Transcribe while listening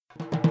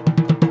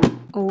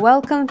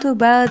Welcome to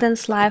Belly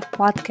Dance Live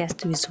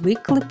podcast with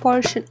weekly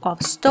portion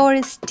of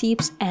stories,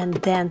 tips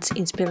and dance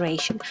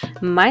inspiration.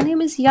 My name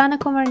is Yana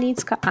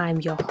Komarnitska,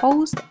 I'm your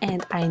host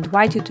and I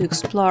invite you to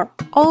explore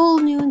all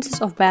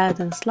nuances of Belly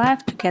Dance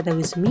Live together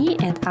with me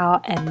and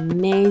our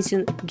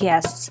amazing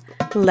guests.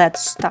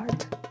 Let's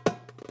start.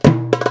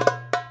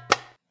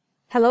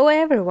 Hello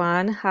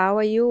everyone, how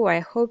are you? I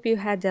hope you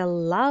had a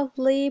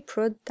lovely,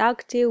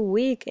 productive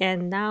week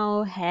and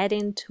now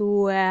heading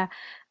to a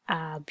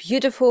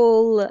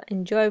beautiful,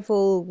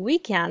 enjoyable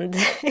weekend.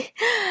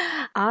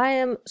 I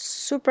am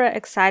super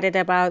excited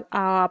about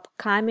our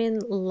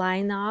upcoming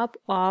lineup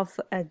of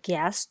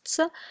guests.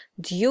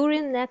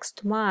 During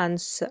next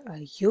month,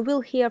 you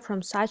will hear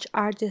from such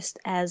artists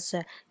as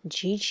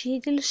Gigi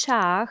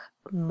Dilshah,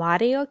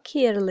 Mario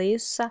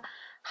Kirlis,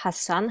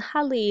 Hassan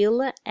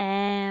Khalil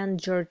and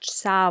George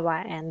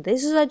Sava, and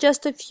these are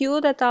just a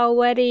few that are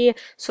already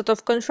sort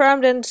of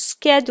confirmed and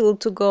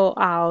scheduled to go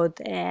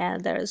out,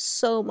 and there's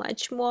so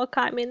much more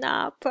coming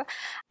up.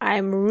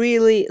 I'm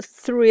really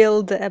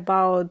thrilled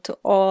about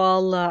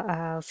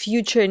all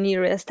future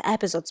nearest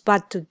episodes,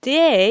 but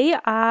today,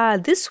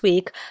 this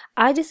week,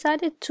 I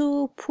decided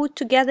to put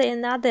together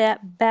another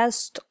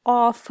best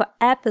of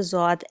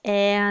episode,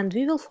 and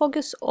we will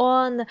focus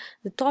on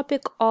the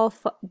topic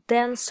of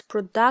dance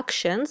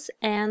productions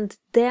and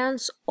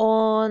dance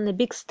on a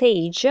big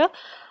stage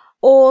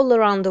all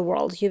around the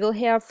world. You will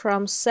hear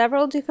from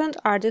several different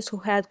artists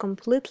who had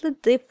completely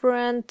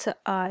different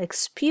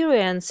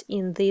experience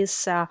in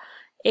this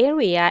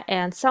area,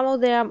 and some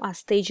of them are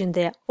staging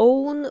their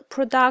own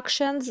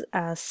productions,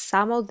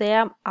 some of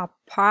them are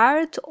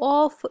part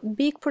of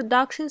big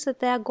productions that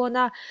they're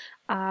gonna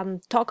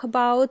talk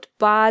about,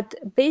 but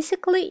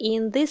basically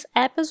in this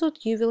episode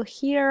you will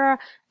hear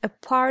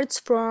parts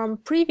from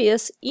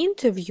previous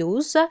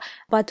interviews,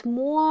 but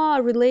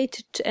more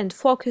related and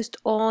focused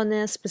on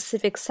a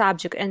specific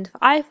subject, and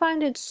I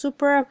find it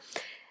super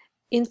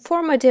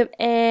informative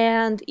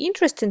and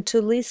interesting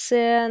to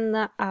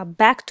listen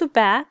back to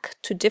back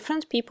to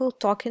different people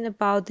talking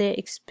about their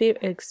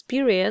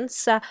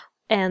experience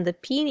and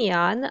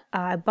opinion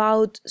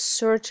about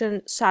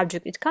certain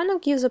subject. It kind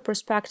of gives a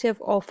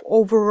perspective of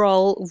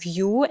overall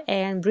view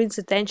and brings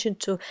attention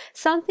to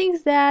some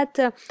things that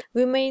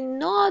we may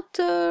not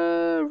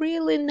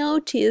really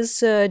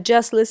notice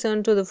just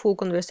listen to the full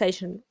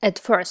conversation at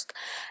first.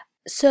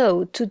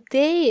 So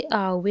today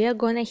we are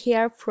gonna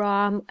hear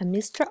from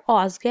Mr.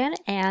 Ozgen,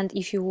 and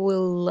if you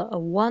will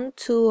want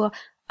to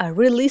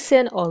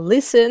re-listen or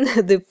listen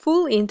the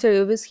full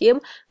interview with him,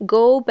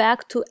 go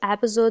back to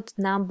episode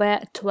number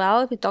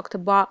 12. We talked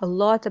about a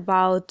lot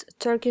about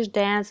Turkish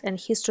dance and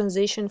his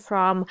transition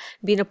from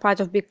being a part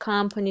of big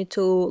company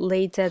to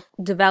later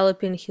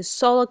developing his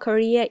solo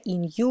career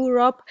in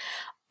Europe.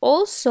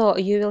 Also,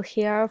 you will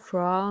hear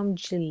from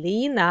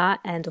Jelena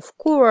and of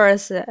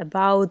course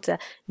about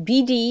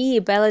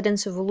BDE, Belly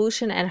Dance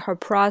Evolution, and her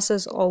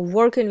process of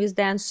working with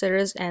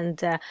dancers and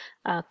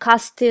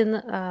casting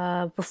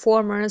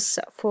performers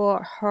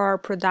for her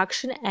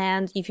production.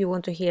 And if you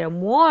want to hear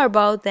more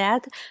about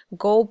that,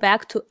 go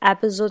back to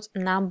episode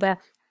number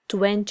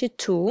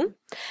 22.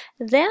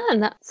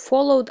 Then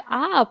followed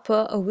up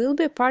will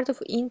be part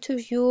of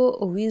interview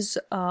with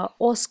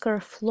Oscar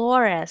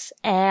Flores,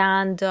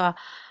 and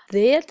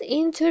that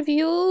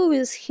interview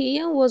with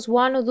him was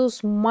one of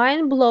those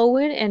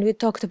mind-blowing, and we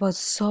talked about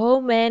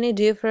so many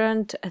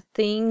different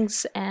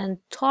things and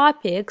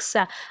topics,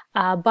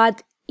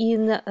 but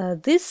in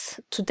this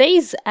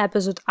today's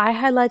episode I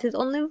highlighted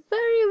only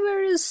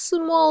very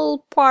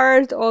small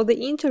part of the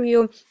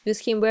interview with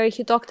him, where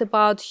he talked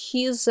about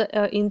his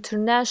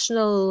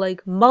international,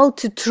 like,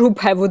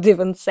 multi-troupe, I would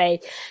even say.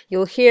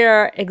 You'll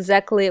hear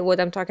exactly what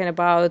I'm talking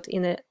about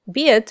in a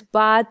bit,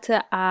 but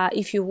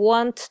if you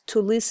want to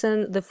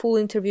listen the full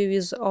interview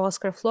with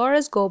Oscar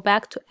Flores, go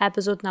back to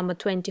episode number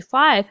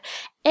 25.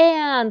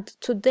 And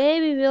today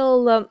we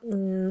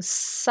will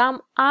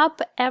sum up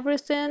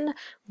everything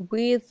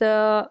with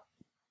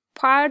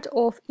part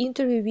of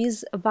interview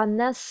with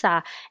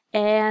Vanessa.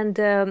 And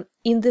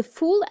in the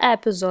full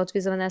episode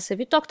with Vanessa,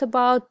 we talked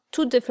about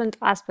two different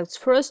aspects.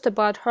 First,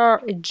 about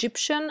her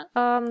Egyptian,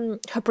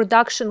 her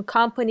production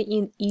company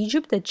in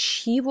Egypt that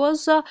she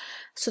was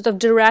sort of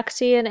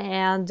directing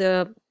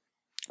and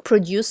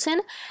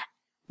producing.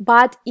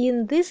 But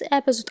in this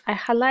episode, I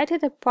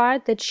highlighted a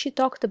part that she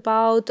talked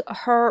about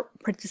her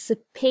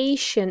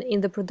participation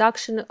in the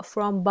production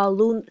from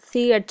Balloon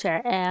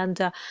Theater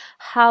and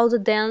how the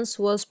dance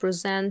was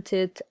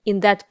presented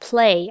in that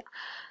play.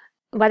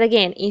 But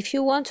again, if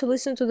you want to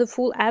listen to the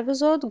full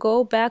episode,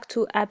 go back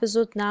to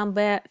episode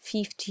number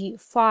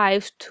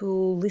 55 to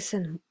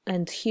listen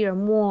and hear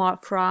more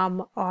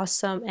from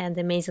awesome and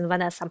amazing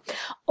Vanessa.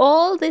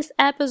 All these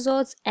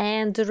episodes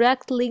and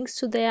direct links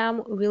to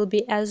them will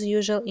be as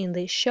usual in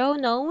the show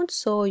notes,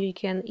 so you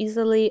can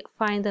easily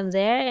find them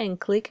there and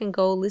click and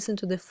go listen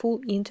to the full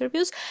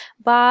interviews.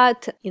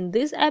 But in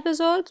this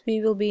episode,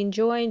 we will be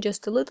enjoying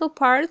just a little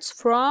parts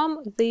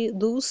from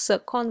those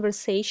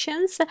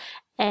conversations.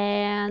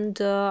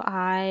 and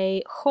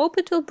I hope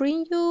it will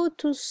bring you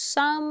to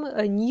some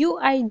new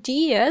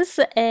ideas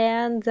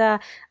and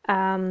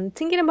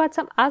thinking about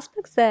some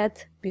aspects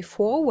that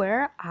before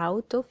were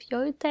out of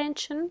your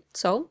attention.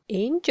 So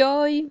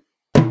enjoy!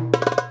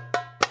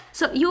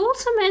 So you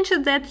also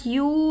mentioned that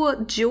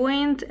you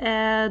joined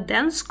a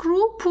dance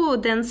group, or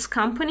dance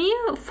company,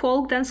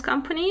 folk dance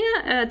company,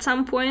 at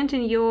some point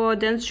in your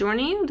dance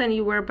journey. Then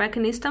you were back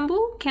in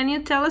Istanbul. Can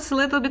you tell us a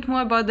little bit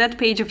more about that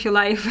page of your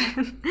life?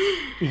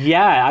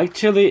 Yeah,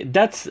 actually,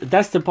 that's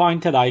the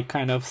point that I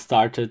kind of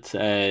started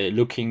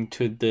looking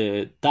to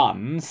the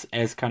dance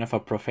as kind of a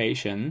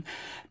profession,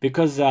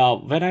 because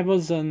when I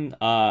was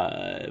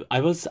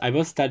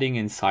studying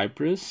in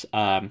Cyprus.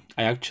 I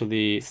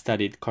actually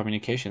studied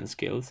communication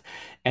skills,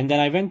 and then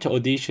I went to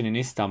audition in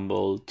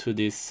Istanbul to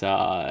this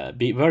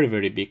very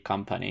very big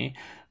company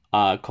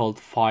called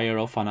Fire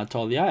of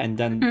Anatolia, and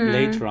then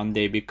later on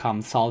they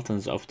become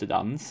Sultans of the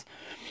Dance.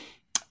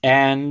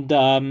 And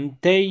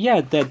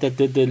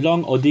the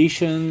long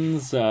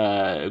auditions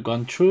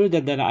gone through,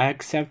 that then they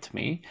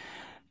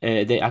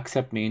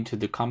accept me into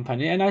the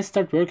company, and I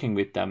start working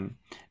with them,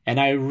 and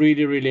I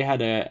really really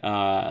had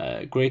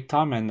a great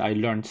time, and I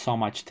learned so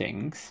much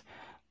things,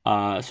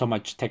 so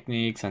much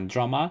techniques and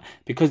drama,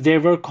 because they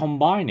were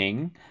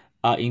combining,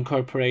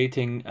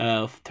 incorporating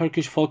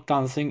Turkish folk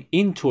dancing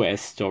into a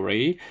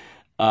story,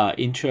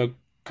 into a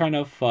kind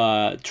of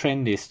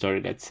trendy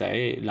story, let's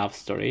say love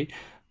story,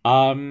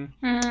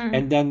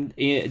 and then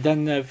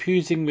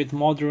fusing with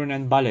modern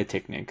and ballet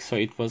techniques. So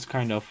it was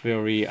kind of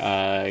very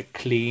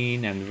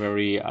clean and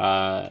very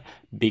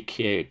big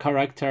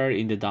character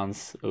in the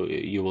dance,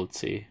 you will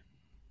see.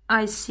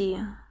 I see.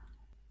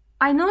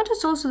 I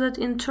noticed also that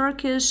in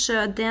Turkish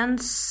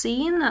dance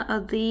scene,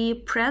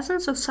 the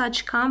presence of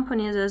such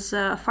companies as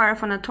Fire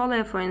of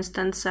Anatolia, for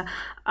instance,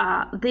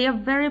 they are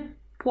very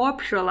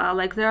popular.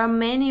 Like there are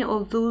many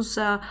of those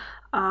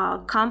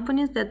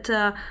companies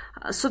that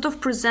sort of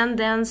present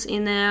dance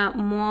in a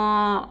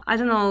more, I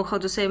don't know how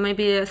to say,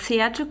 maybe a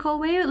theatrical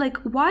way. Like,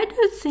 why do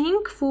you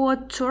think for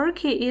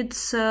Turkey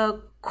it's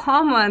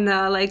common?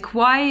 Like,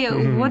 why?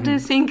 What do you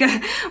think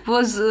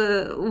was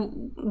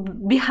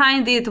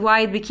behind it?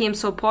 Why it became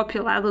so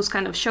popular? Those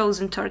kind of shows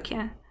in Turkey.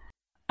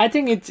 I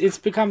think it's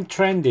become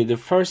trendy. The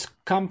first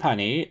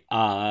company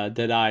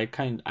that I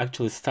kind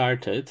actually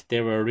started,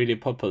 they were really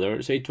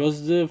popular. So it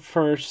was the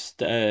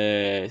first,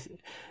 let's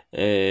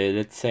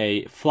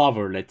say,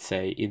 flower, let's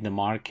say, in the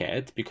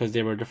market, because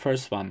they were the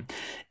first one.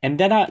 And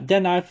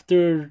then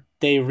after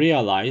they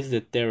realized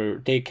that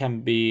they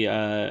can be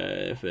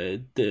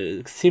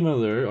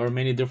similar or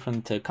many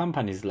different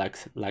companies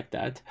like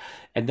that,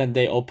 and then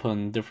they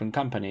open different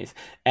companies.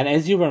 And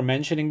as you were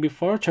mentioning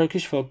before,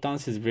 Turkish folk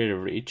dance is very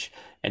rich,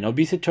 and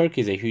obviously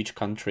Turkey is a huge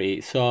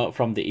country. So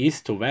from the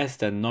east to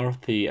west and north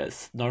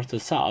to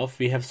south,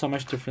 we have so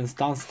much different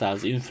dance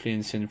styles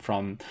influencing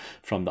from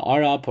the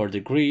Arab or the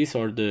Greece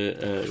or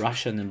the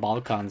Russian and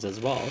Balkans as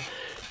well.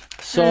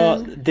 So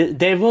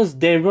there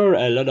were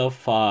a lot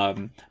of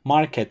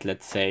market,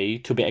 let's say,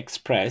 to be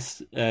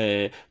expressed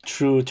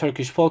through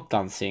Turkish folk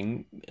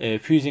dancing,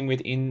 fusing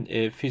with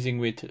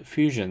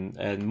fusion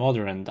and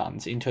modern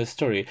dance into a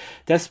story.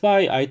 That's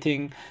why I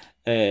think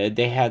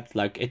they had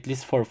like at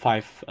least 4 or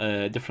 5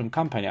 different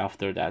company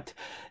after that,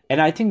 and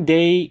I think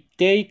they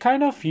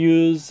kind of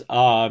use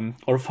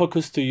or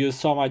focus to use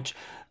so much,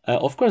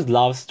 of course,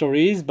 love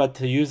stories,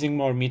 but using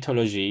more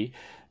mythologic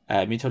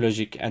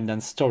and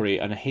then story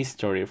and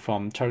history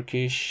from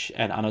Turkish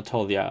and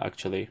Anatolia,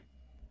 actually.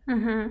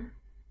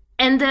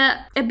 And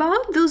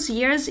about those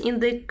years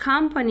in the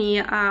company,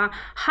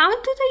 how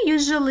do they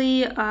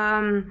usually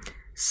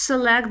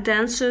select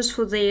dancers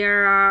for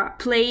their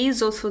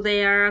plays or for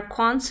their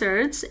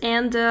concerts?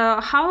 And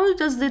how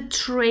does the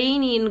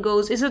training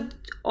goes? Is it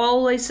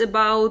always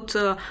about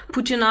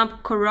putting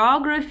up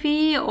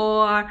choreography,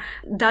 or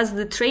does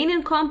the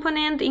training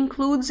component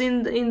includes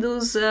in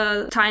those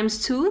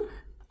times too?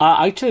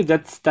 Actually,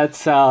 that's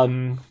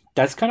kind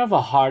of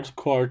a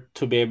hardcore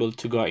to be able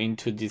to go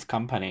into these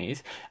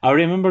companies. I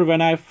remember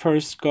when I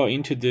first go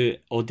into the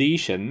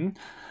audition,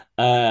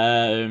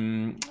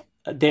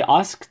 they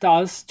asked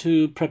us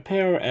to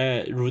prepare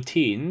a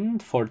routine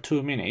for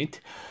 2 minutes,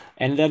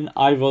 and then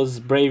I was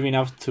brave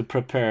enough to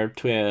prepare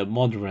to a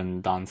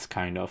modern dance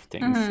kind of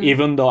things.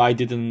 Even though I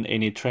didn't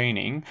any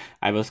training,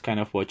 I was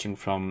kind of watching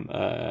from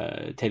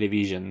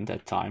television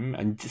that time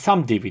and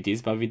some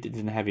DVDs, but we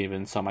didn't have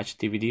even so much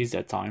DVDs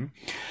that time.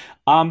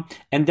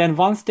 And then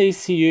once they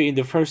see you in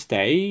the first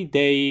day,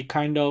 they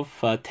kind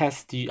of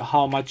test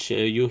how much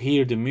you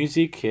hear the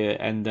music,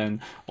 and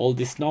then all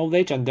this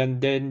knowledge, and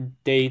then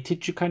they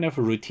teach you kind of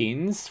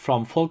routines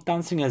from folk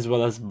dancing as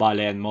well as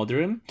ballet and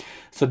modern.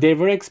 So they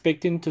were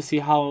expecting to see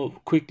how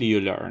quickly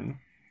you learn.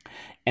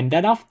 And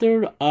then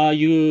after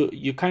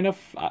you kind of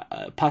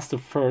pass the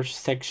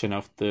first section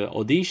of the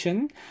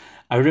audition,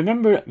 I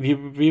remember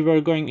we were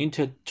going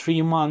into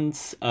 3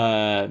 months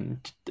other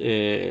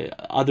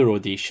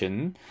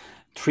audition,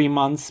 3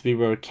 months we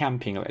were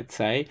camping, let's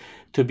say,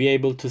 to be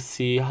able to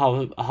see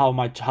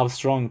how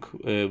strong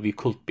we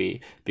could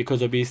be,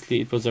 because obviously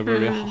it was a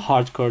very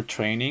hardcore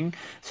training.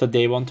 So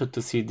they wanted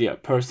to see the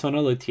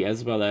personality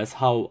as well as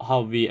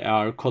how we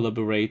are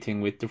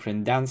collaborating with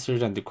different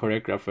dancers and the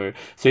choreographer.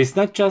 So it's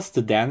not just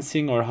the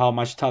dancing or how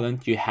much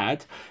talent you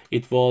had,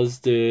 it was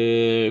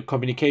the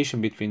communication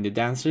between the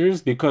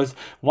dancers, because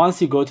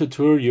once you go to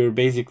tour, you're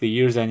basically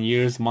years and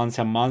years, months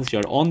and months,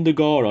 you're on the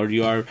go, or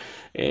you are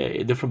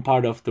a different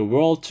part of the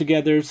world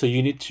together. So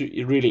you need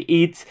to really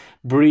eat,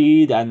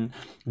 breathe, and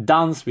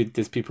dance with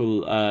these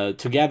people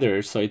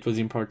together. So it was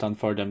important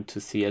for them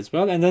to see as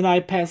well. And then I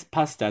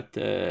passed that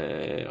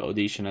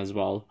audition as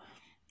well,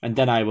 and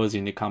then I was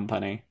in the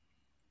company.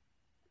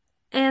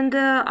 And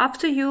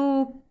after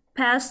you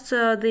passed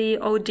the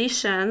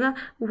audition,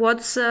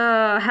 what's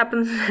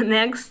happened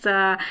next?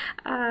 So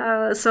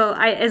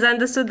as I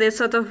understood, they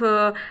sort of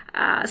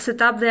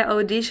set up their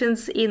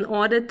auditions in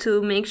order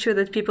to make sure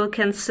that people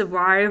can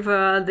survive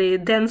the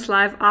dance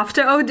life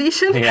after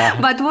audition. Yeah.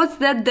 But what's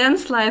that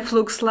dance life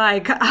looks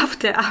like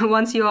after,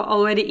 once you're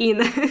already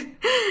in?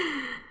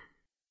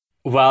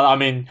 Well, I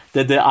mean,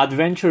 the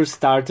adventure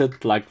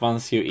started like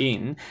once you're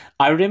in.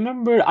 I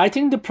remember, I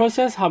think the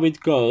process, how it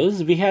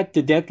goes, we had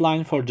the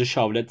deadline for the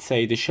show. Let's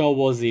say the show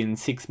was in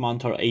 6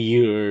 months or a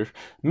year.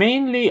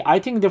 Mainly, I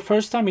think the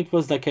first time it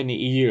was like a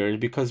year,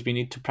 because we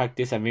need to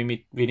practice and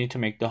we need to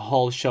make the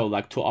whole show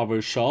like 2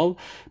 hour show,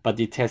 but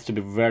it has to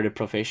be very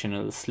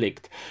professional,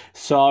 slicked.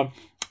 So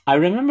I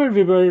remember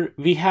we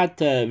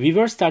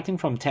were starting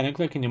from 10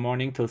 o'clock in the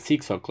morning till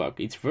 6 o'clock.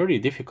 It's very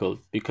difficult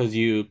because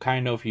you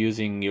kind of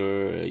using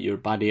your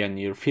body and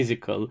your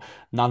physical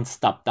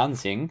non-stop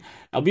dancing.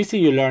 Obviously,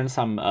 you learn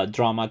some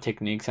drama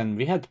techniques, and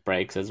we had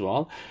breaks as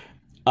well.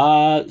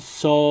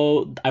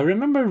 So I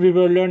remember we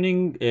were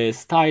learning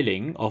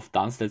styling of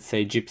dance, let's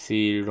say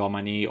Gypsy,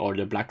 Romani, or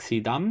the Black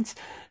Sea dance,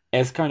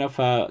 as kind of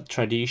a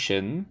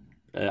tradition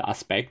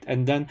aspect,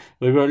 and then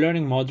we were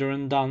learning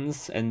modern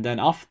dance, and then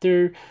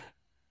after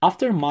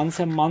months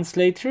and months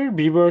later,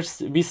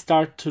 we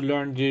start to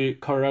learn the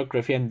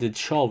choreography and the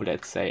show,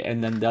 let's say,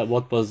 and then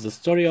what was the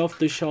story of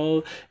the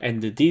show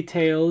and the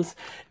details,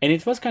 and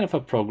it was kind of a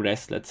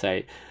progress, let's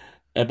say.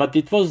 But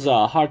it was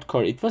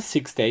hardcore. It was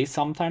 6 days,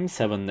 sometimes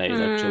 7 days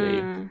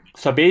actually.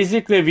 So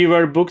basically, we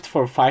were booked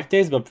for 5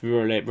 days, but we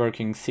were like,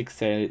 working 6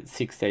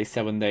 days,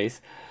 7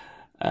 days.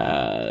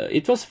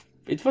 It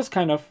was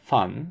kind of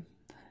fun.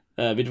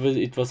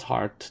 It was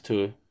hard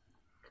to.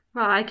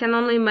 Well, I can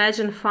only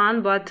imagine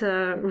fun, but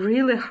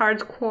really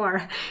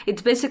hardcore.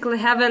 It's basically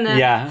having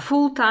a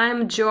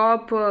full-time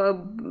job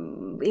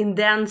in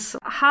dance.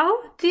 How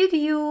did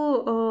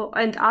you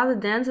and other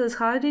dancers,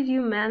 how did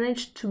you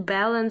manage to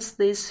balance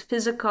this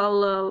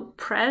physical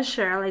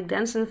pressure, like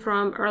dancing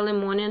from early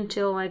morning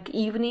till like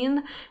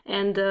evening,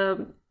 and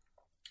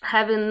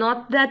having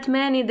not that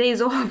many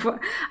days off?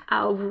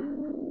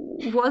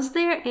 Was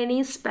there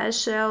any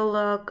special,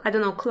 I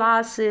don't know,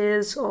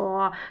 classes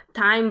or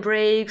time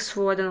breaks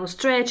for, I don't know,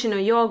 stretching or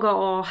yoga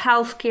or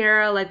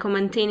healthcare, like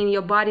maintaining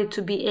your body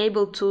to be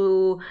able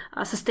to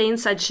sustain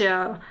such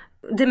a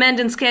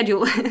demanding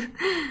schedule?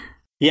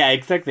 Yeah,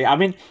 exactly. I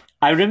mean,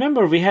 I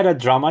remember we had a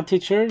drama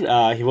teacher.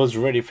 He was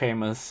really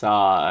famous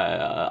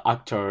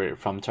actor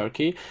from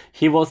Turkey.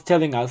 He was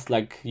telling us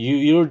like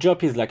your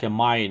job is like a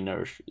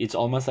miner. It's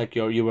almost like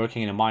you're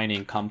working in a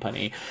mining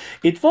company.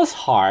 It was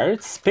hard.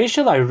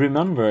 Especially I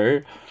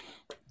remember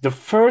the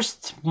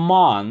first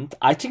month.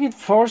 I think it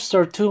first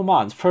 2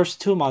 months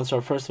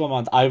or first 1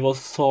 month, I was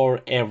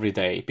sore every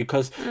day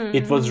because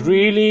it was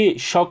really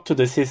shock to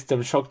the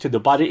system, shock to the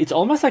body. It's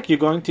almost like you're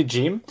going to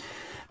gym,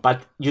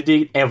 but you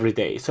did it every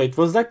day. So it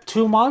was like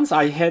 2 months.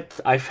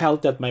 I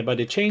felt that my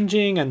body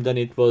changing, and then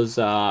it was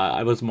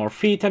I was more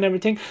fit and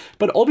everything.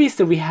 But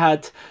obviously we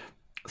had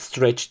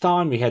stretch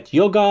time, we had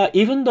yoga.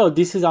 Even though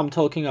this is I'm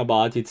talking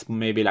about, it's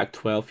maybe like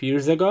 12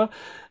 years ago.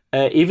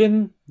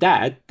 Even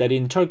that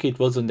in Turkey it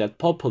wasn't that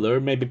popular.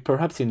 Maybe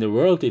perhaps in the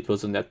world it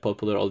wasn't that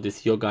popular. All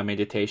this yoga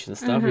meditation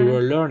stuff. We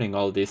were learning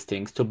all these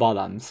things to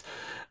balance.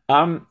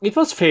 It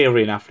was fair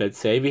enough, let's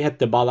say. We had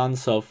the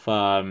balance of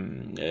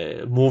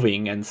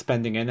moving and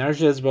spending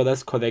energy as well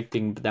as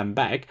collecting them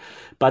back.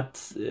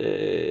 But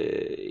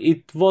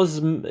it was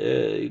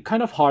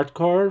kind of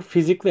hardcore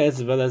physically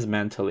as well as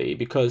mentally,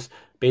 because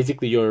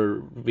basically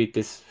you're with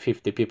this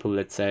 50 people,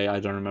 let's say,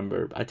 I don't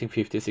remember, I think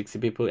 50, 60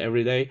 people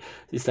every day.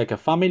 It's like a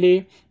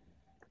family.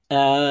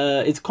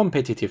 It's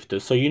competitive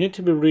too. So you need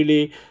to be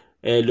really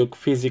look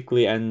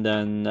physically and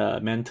then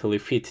mentally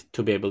fit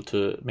to be able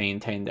to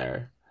maintain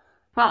there.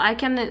 Well, I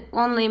can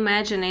only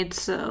imagine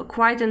it's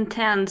quite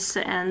intense,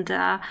 and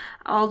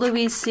although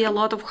we see a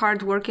lot of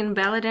hard-working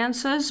ballet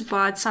dancers,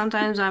 but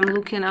sometimes I'm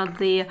looking at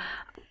the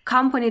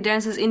company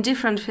dances in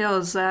different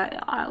fields,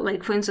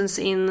 like for instance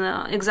in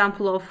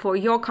example of for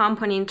your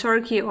company in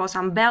Turkey or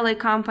some ballet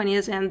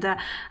companies, and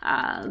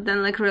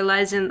then like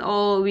realizing,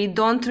 oh, we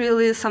don't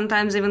really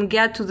sometimes even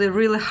get to the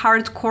really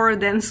hardcore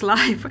dance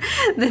life.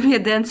 Then we're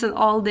dancing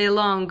all day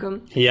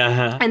long.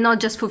 Yeah. And not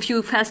just for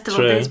few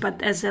festival True. days,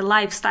 but as a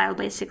lifestyle,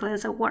 basically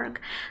as a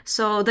work.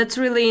 So that's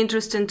really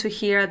interesting to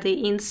hear the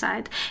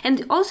insight.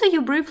 And also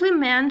you briefly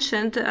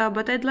mentioned,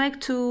 but I'd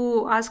like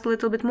to ask a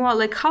little bit more,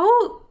 like how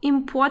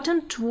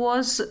important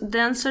was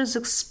dancers'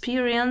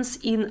 experience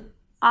in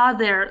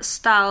other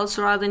styles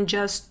rather than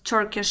just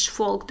Turkish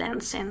folk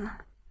dancing?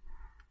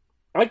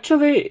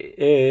 Actually,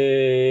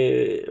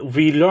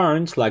 we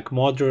learned like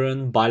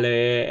modern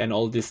ballet and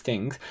all these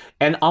things.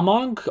 And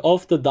among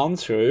of the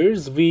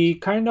dancers, we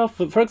kind of,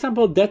 for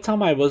example, that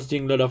time I was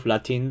doing a lot of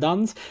Latin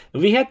dance.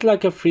 We had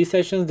like a free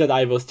sessions that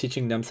I was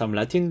teaching them some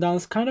Latin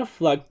dance, kind of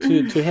like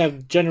to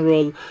have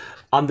general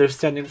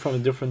understanding from a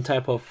different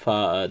type of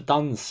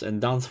dance and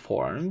dance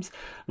forms.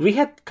 We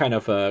had kind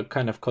of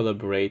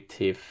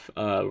collaborative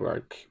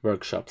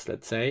workshops,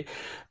 let's say.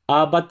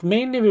 But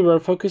mainly we were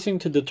focusing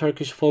to the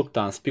Turkish folk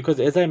dance because,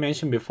 as I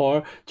mentioned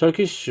before,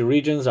 Turkish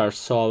regions are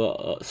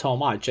so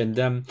much, and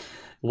then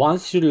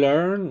once you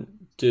learn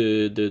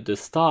the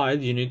style,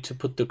 you need to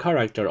put the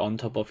character on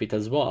top of it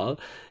as well.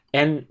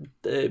 And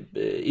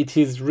it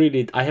is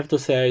really, I have to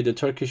say, the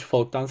Turkish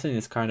folk dancing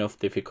is kind of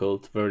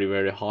difficult, very,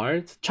 very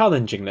hard,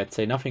 challenging, let's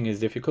say. Nothing is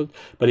difficult,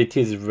 but it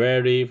is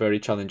very, very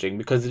challenging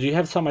because you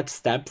have so much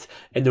steps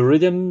and the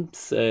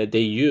rhythms they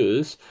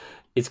use.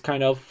 It's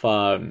kind of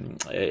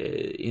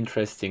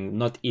interesting,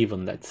 not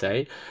even, let's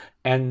say.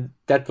 And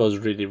that was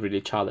really, really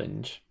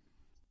challenge.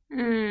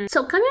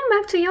 So coming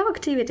back to your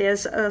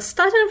activities,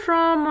 starting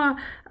from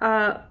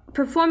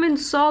performing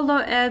solo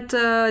at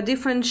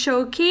different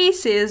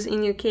showcases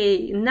in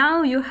UK,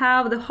 now you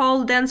have the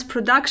whole dance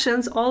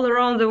productions all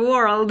around the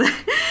world.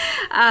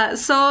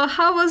 So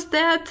how was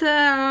that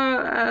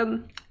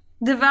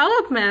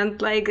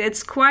development? Like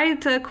it's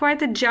quite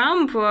a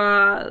jump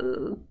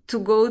to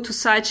go to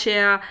such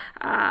a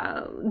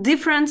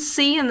different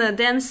scene, a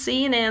dance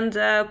scene, and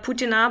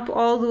putting up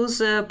all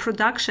those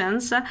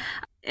productions.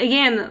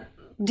 Again,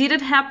 did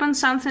it happen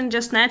something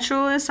just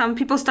naturally? Some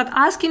people start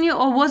asking you,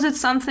 or was it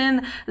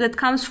something that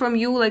comes from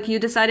you? Like you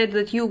decided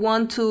that you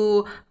want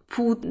to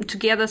put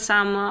together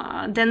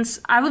some dance,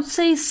 I would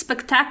say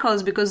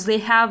spectacles, because they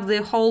have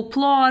the whole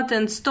plot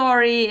and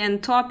story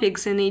and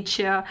topics in each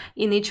of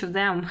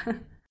them.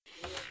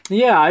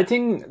 Yeah, I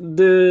think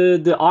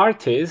the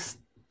artist,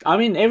 I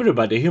mean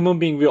everybody, human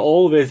being, we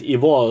always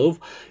evolve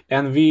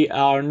and we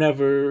are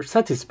never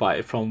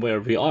satisfied from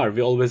where we are.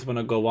 We always want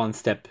to go one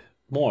step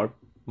more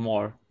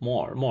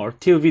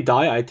till we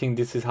die. I think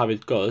this is how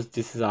it goes.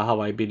 This is how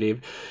I believe.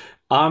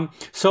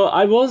 So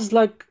I was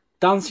like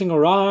dancing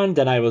around,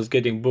 then I was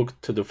getting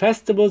booked to the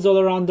festivals all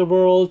around the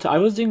world. I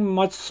was doing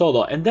much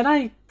solo, and then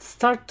I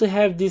start to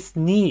have this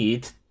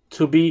need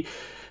to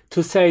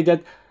say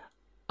that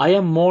I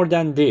am more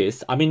than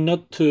this. I mean,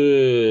 not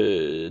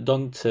to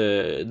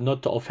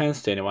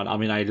offense to anyone. I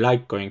mean, I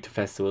like going to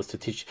festivals to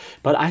teach,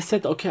 but I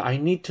said, okay, I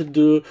need to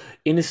do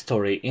in the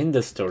story.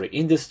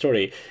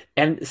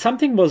 And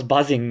something was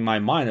buzzing in my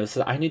mind. I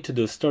said, I need to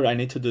do story. I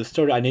need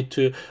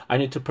to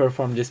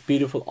perform this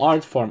beautiful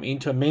art form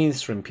into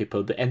mainstream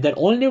people. And the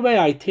only way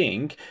I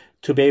think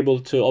to be able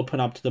to open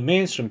up to the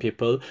mainstream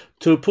people,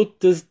 to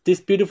put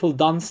this beautiful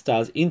dance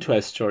styles into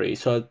a story.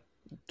 So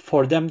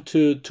for them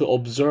to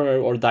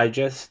observe or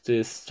digest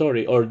the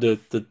story or the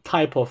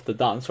type of the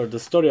dance or the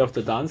story of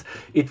the dance,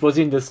 it was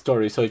in the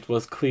story, so it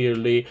was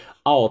clearly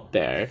out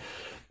there.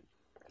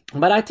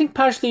 But I think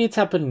partially it's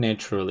happened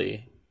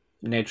naturally.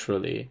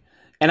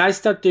 And I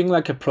started doing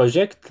like a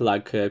project,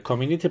 like a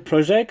community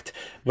project,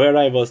 where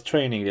I was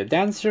training the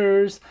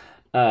dancers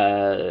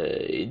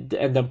and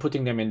then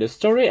putting them in the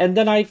story, and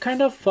then I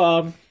kind of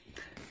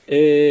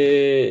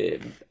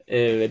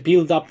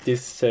build up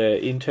this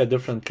into a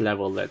different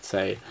level, let's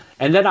say.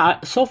 And then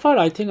so far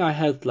I think I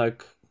had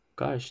like,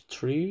 gosh,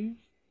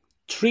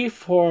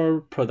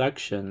 4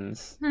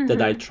 productions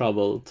that I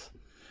traveled,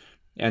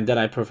 and then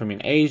I perform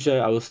in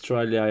Asia,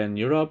 Australia, and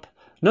Europe.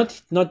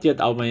 Not yet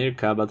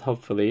America, but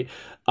hopefully.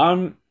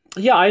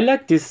 Yeah, I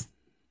like this.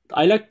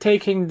 I like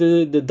taking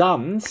the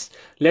dance.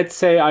 Let's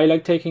say I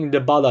like taking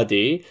the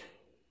Baladi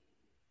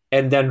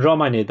and then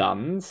Romani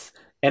dance,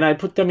 and I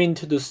put them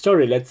into the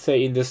story. Let's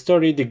say in the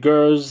story, the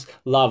girls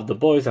love the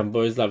boys and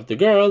boys love the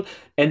girl,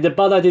 and the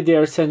Baladi,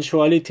 their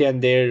sensuality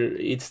and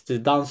it's the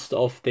dance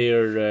of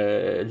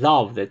their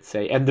love, let's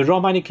say. And the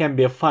Romani can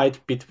be a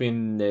fight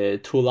between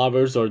 2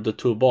 lovers or the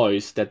 2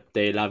 boys that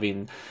they love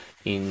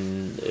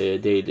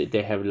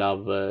they have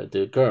love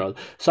the girl.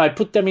 So I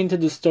put them into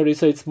the story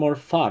so it's more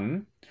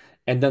fun,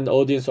 and then the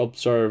audience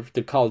observe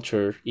the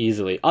culture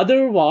easily.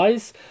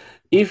 Otherwise,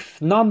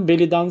 if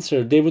non-belly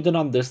dancer, they wouldn't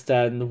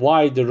understand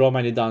why the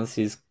Romani dance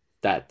is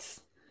that.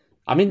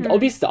 I mean,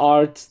 obviously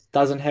art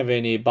doesn't have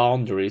any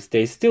boundaries.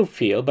 They still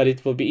feel, but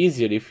it will be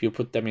easier if you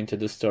put them into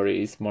the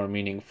story. It's more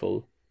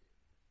meaningful.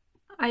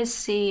 I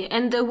see.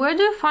 And where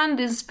do you find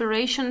the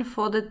inspiration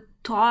for the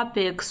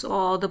topics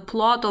or the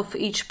plot of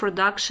each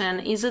production?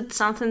 Is it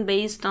something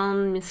based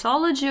on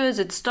mythology, or is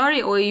it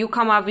story, or you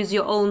come up with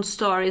your own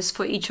stories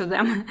for each of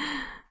them?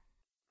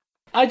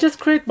 I just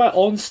create my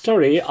own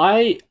story.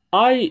 I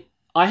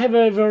have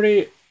a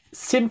very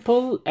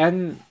simple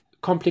and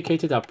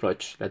complicated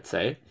approach, let's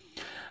say.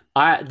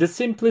 The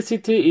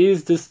simplicity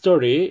is the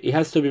story. It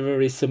has to be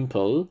very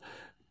simple.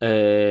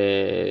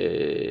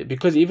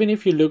 Because even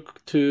if you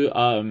look to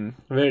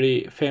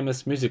very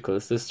famous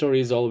musicals, the story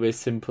is always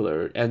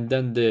simpler, and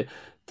then the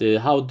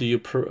how do you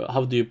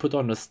put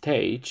on a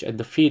stage, and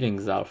the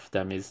feelings of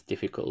them is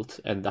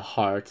difficult, and the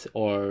heart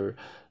or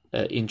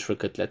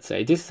intricate, let's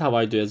say. This is how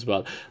I do as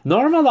well.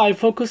 Normally, I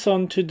focus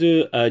on to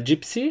the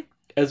Gypsy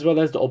as well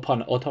as the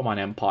Ottoman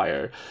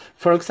Empire.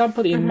 For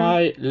example, in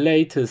my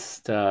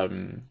latest,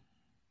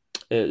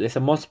 it's the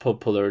most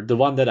popular, the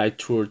one that I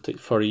toured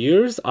for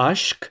years,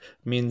 Aşk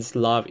means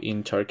love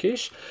in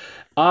Turkish,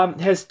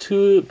 has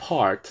two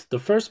parts. The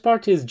first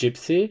part is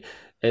Gypsy,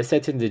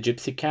 set in the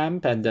gypsy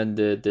camp, and then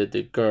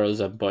the girls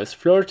and boys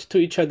flirt to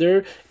each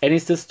other, and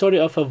it's the story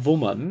of a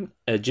woman,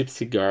 a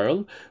gypsy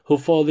girl, who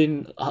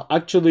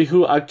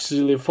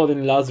actually fall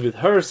in love with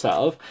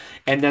herself,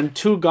 and then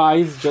two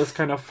guys just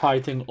kind of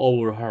fighting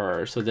over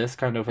her. So there's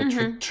kind of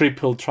a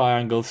triple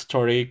triangle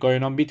story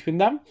going on between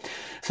them.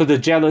 So the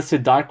jealousy,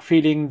 dark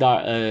feeling,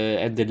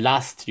 and the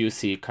lust, you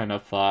see kind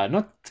of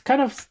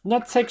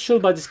not sexual,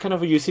 but it's kind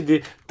of, you see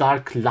the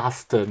dark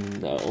lust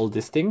and all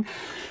this thing.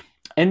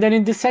 And then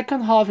in the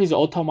second half is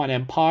Ottoman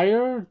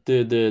Empire.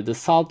 The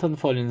Sultan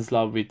falls in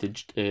love with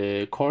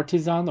the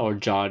courtesan, or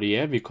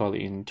jariye, we call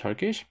it in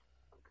Turkish.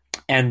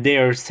 And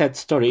their sad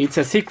story. It's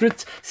a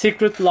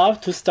secret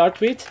love to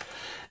start with,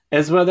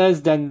 as well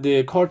as then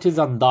the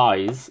courtesan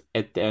dies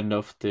at the end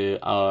of the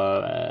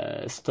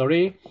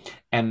story,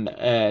 and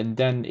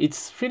then it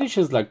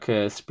finishes like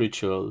a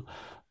spiritual.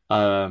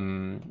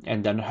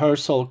 And then her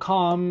soul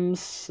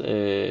comes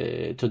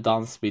to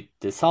dance with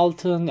the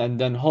Sultan, and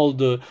then hold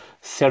the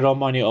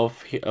ceremony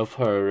of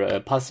her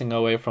passing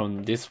away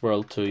from this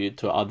world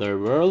to other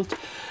world,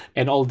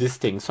 and all these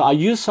things. So I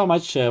use so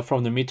much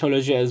from the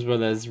mythology as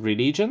well as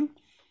religion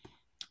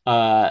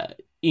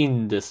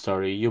in the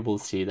story. You will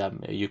see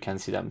them. You can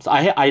see them. So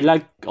I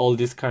like all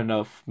these kind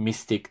of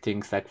mystic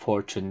things like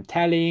fortune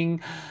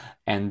telling,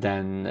 and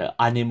then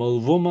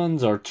animal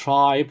women's or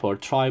tribe or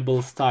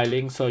tribal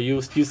styling. So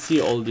you see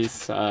all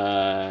this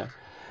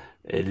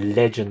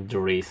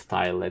legendary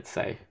style, let's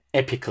say,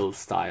 epical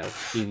style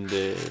in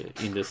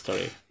the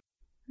story.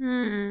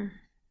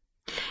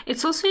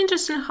 It's also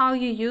interesting how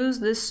you use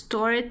this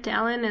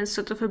storytelling as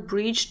sort of a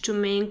bridge to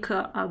make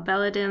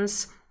belly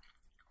dance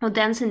or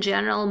dance in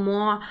general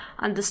more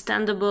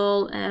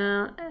understandable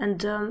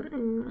and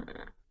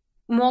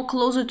more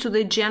closer to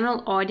the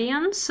general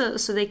audience,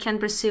 so they can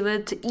perceive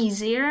it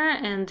easier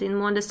and in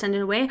more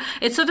understanding way.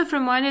 It sort of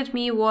reminded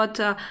me what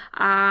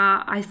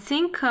I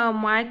think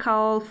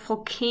Michael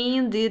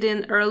Fokine did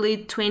in early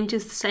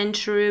 20th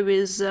century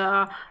with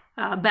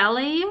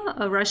ballet,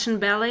 a Russian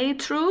ballet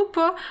troupe,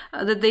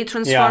 that they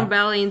transformed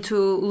ballet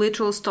into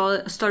literal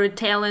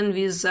storytelling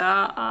with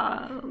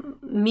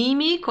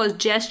mimic or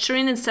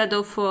gesturing instead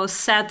of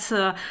set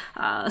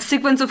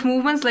sequence of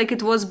movements like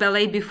it was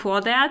ballet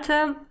before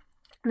that.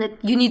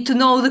 That you need to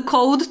know the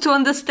code to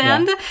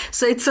understand.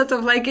 So it's sort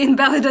of like in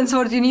ballet dance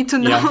world, you need to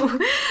know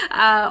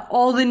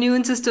all the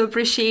nuances to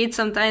appreciate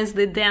sometimes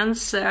the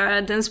dance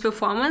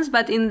performance.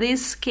 But in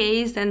this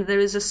case, then there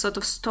is a sort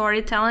of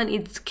storytelling.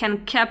 It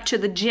can capture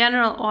the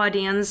general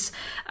audience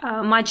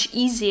much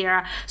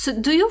easier. So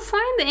do you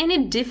find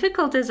any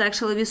difficulties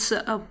actually with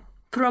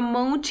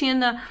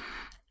promoting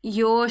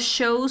your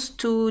shows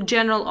to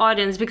general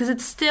audience, because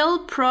it's still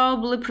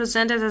probably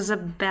presented as a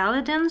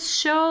ballet dance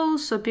show,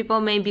 so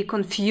people may be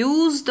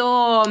confused,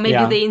 or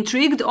maybe they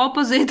intrigued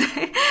opposite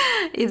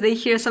if they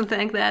hear something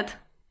like that?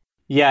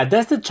 Yeah,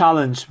 that's the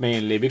challenge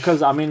mainly,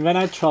 because I mean, when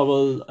I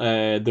travel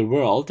the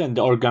world, and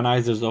the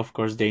organizers, of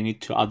course, they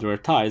need to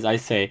advertise, I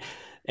say,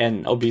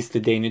 and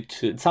obviously they need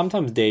to,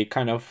 sometimes they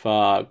kind of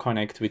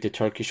connect with the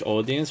Turkish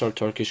audience or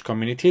Turkish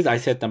communities. I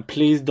said them,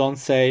 please don't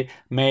say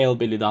male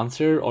belly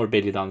dancer or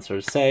belly dancer.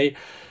 Say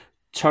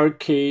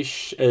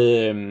Turkish,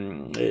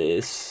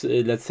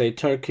 let's say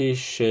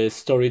Turkish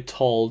story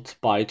told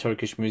by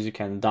Turkish music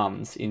and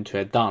dance into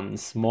a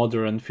dance,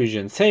 modern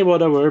fusion. Say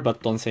whatever,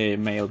 but don't say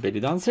male belly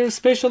dancer,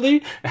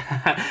 especially,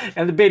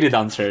 and the belly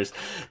dancers.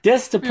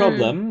 That's the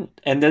problem,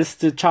 and that's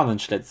the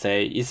challenge, let's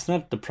say. It's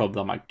not the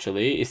problem,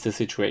 actually. It's the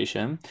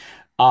situation.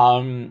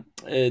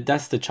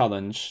 That's the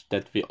challenge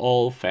that we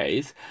all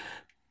face.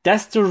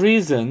 That's the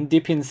reason,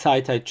 deep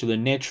inside, actually,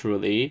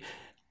 naturally,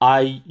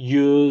 I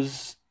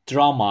use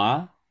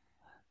drama,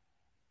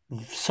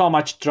 so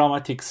much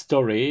dramatic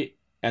story,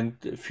 and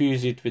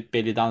fuse it with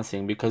belly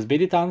dancing, because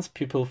belly dance,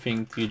 people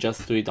think you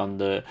just do it on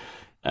the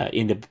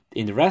in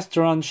the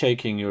restaurant,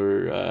 shaking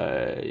your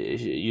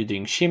you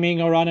doing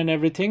shimmying around and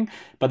everything,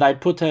 but I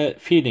put a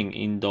feeling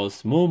in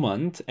those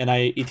movements, and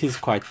it is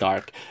quite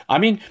dark. I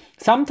mean,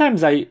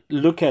 sometimes I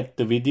look at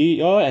the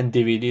video and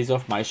DVDs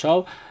of my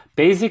show.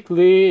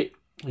 Basically,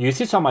 you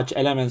see so much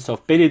elements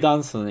of belly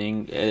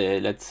dancing,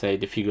 let's say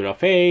the figure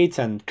of eights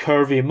and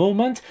curvy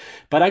movement,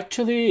 but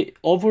actually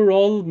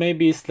overall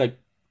maybe it's like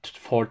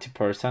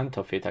 40%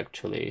 of it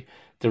actually.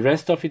 The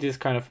rest of it is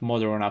kind of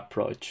modern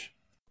approach.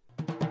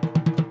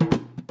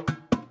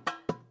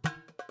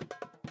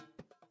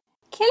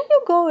 Can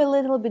you go a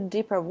little bit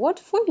deeper? What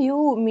for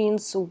you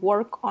means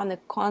work on a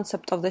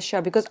concept of the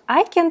show? Because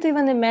I can't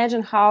even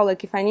imagine how,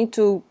 like, if I need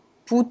to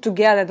put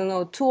together, I don't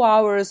know, 2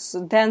 hours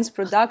dance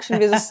production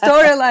with a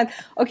storyline.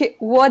 Okay,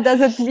 what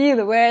does it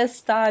mean? Where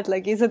start?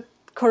 Like, is it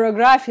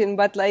choreographing?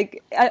 But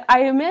like,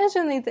 I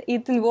imagine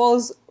it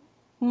involves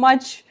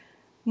much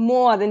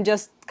more than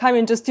just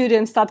coming to studio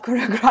and start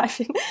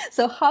choreographing.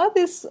 So how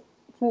this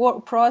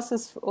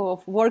process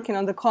of working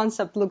on the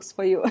concept looks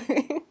for you?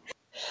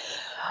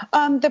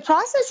 The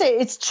process,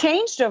 it's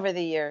changed over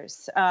the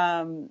years.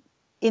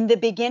 In the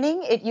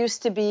beginning,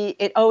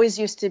 it always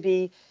used to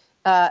be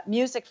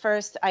music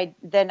first.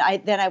 Then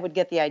I would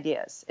get the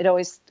ideas. It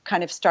always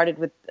kind of started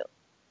with,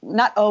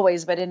 not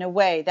always, but in a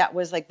way that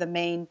was like the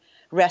main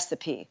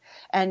recipe.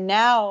 And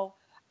now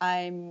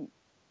I'm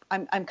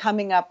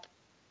coming up,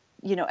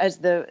 as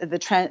the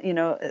trend,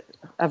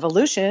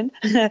 evolution,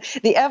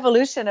 the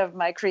evolution of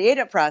my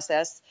creative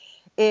process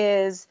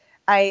is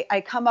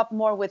I come up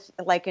more with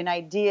like an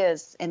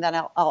ideas, and then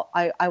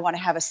I want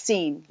to have a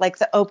scene, like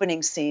the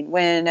opening scene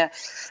when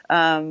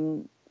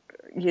the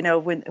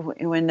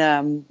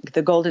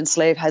golden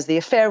slave has the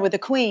affair with the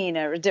queen,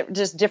 or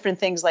just different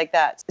things like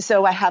that.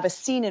 So I have a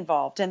scene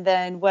involved, and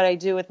then what I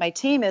do with my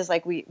team is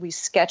like we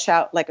sketch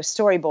out like a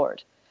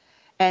storyboard,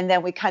 and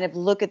then we kind of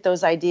look at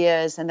those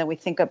ideas, and then we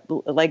think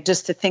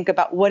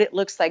about what it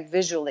looks like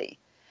visually,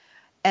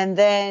 and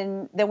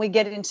then we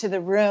get into the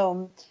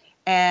room.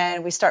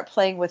 And we start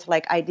playing with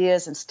like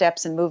ideas and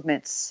steps and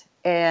movements,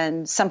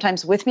 and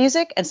sometimes with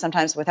music and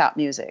sometimes without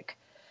music.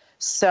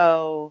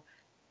 So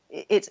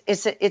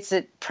it's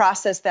a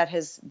process that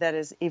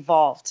has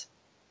evolved.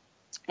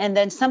 And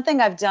then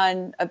something I've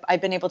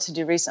been able to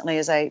do recently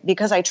is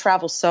because I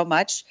travel so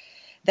much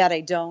that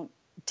I don't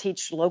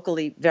teach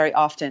locally very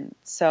often.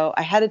 So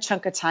I had a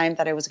chunk of time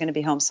that I was going to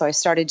be home. So I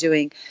started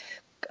doing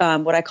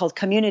what I called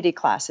community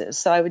classes.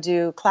 So I would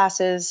do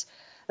classes.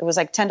 It was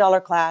like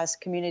 $10 class,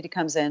 community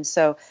comes in.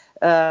 So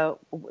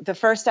the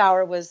first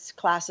hour was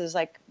classes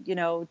like,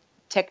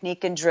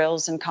 technique and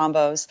drills and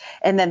combos.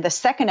 And then the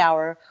second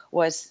hour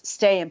was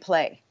stay and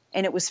play.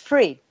 And it was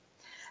free.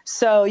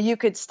 So you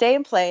could stay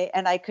and play,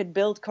 and I could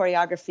build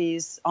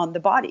choreographies on the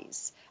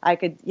bodies. I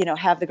could,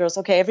 have the girls,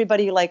 okay,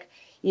 everybody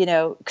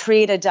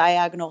create a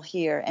diagonal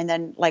here. And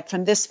then like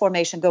from this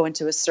formation, go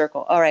into a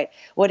circle. All right,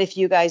 what if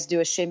you guys do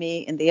a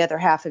shimmy and the other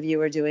half of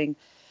you are doing,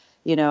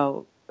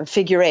 a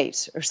figure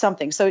eight or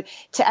something. So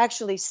to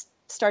actually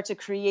start to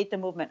create the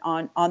movement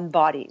on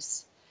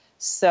bodies.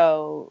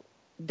 So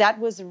that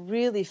was a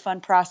really fun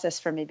process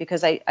for me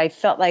because I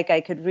felt like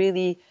I could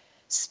really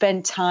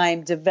spend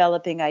time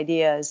developing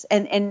ideas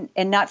and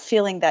not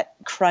feeling that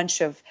crunch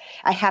of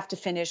I have to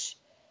finish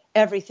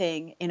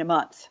everything in a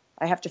month.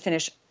 I have to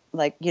finish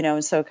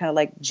so kind of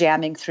like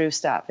jamming through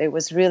stuff. It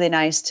was really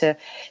nice to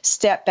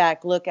step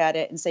back, look at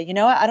it and say, you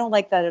know what, I don't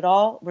like that at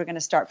all. We're going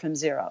to start from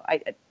zero.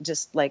 I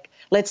just like,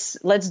 let's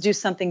do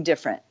something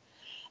different.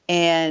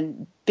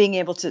 And being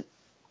able to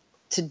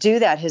do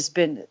that has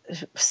been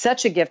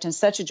such a gift and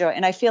such a joy.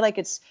 And I feel like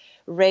it's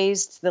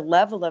raised the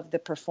level of the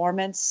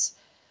performance,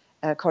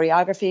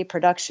 choreography,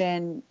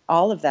 production,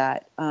 all of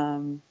that.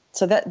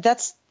 So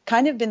that's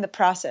kind of been the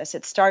process.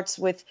 It starts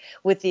with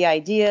the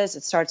ideas.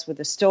 It starts with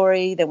the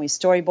story. Then we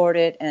storyboard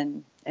it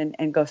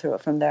and go through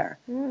it from there.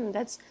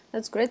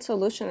 That's great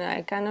solution.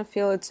 I kind of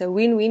feel it's a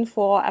win-win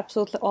for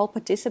absolutely all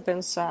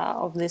participants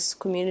of this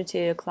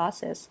community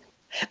classes.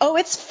 Oh,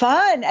 it's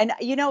fun. And,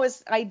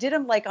 I did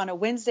them like on a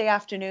Wednesday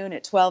afternoon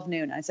at 12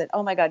 noon. I said,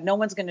 oh my God, no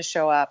one's going to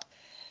show up.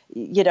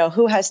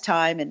 Who has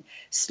time? And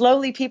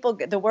slowly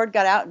the word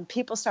got out and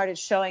people started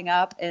showing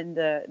up, and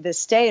the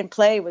stay and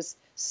play was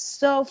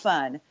so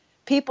fun.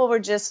 People were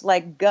just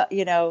like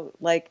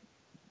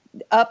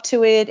up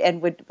to it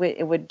and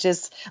would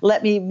just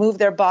let me move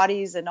their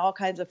bodies and all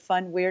kinds of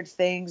fun, weird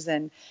things.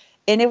 And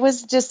it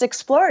was just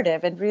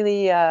explorative and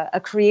really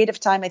a creative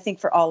time, I think,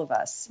 for all of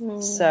us.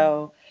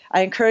 So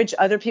I encourage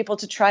other people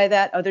to try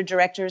that, other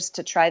directors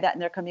to try that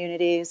in their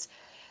communities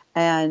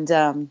and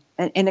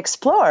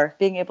explore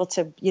being able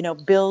to,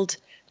 build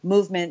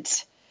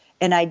movement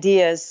and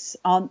ideas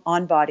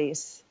on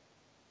bodies.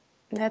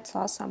 That's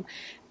awesome.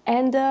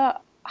 And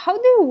how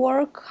do you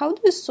work? How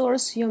do you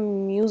source your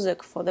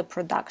music for the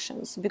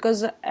productions?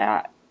 Because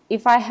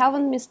if I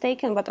haven't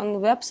mistaken, but on the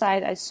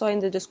website I saw in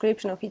the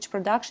description of each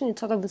production, it's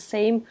sort of the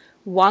same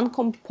one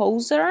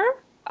composer,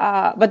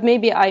 but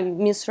maybe I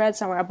misread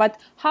somewhere. But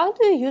how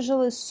do you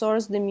usually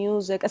source the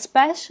music,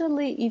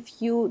 especially if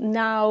you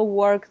now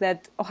work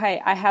that,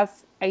 okay, I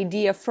have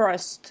idea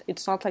first.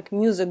 It's not like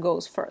music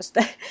goes first.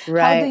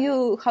 Right.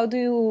 How do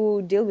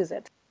you deal with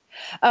it?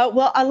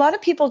 Well, a lot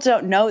of people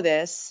don't know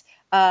this.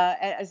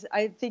 As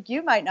I think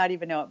you might not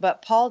even know it,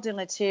 but Paul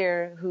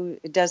Dinlatier, who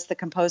does the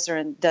composer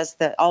and does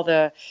all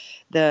the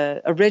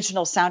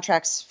original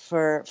soundtracks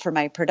for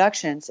my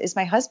productions, is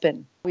my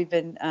husband. We've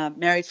been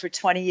married for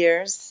 20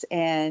 years,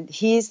 and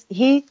he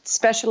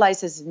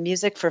specializes in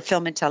music for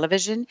film and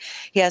television.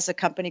 He has a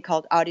company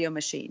called Audio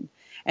Machine.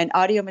 And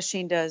Audio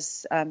Machine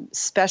does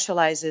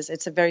specializes.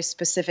 It's a very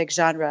specific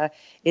genre.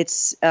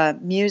 It's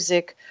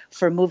music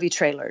for movie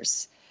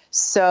trailers.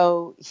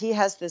 So he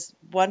has this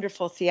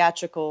wonderful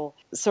theatrical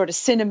sort of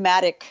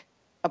cinematic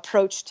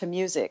approach to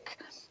music.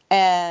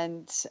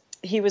 And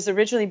he was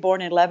originally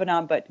born in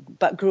Lebanon,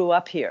 but grew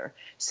up here.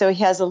 So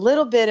he has a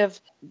little bit of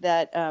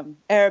that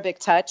Arabic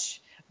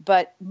touch,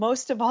 but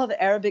most of all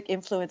the Arabic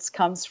influence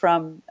comes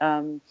from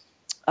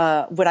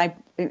when I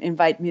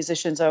invite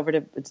musicians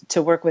over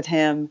to work with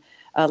him,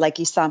 like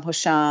Issam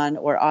Hoshan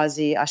or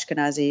Ozzy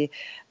Ashkenazi,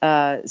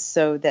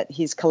 so that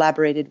he's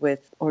collaborated with,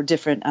 or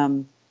different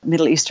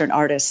Middle Eastern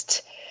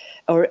artists.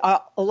 Or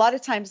a lot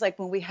of times, like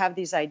when we have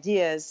these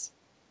ideas,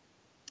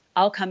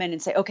 I'll come in and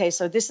say, okay,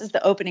 so this is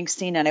the opening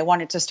scene and I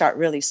want it to start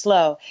really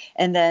slow.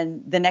 And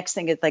then the next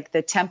thing is like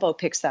the tempo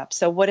picks up.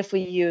 So what if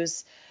we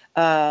use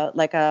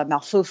like a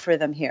Malfouf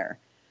rhythm here?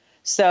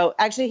 So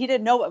actually he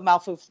didn't know what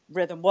Malfouf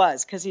rhythm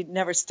was because he'd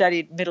never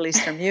studied Middle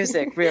Eastern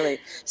music really.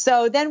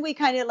 So then we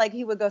kind of like,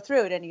 he would go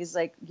through it and he's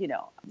like,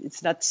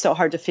 it's not so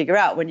hard to figure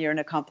out when you're an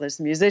accomplished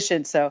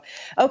musician. So,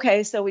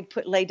 okay, so we'd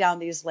lay down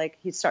these, like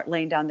he'd start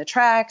laying down the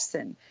tracks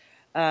and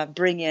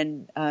bring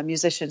in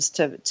musicians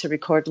to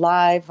record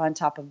live on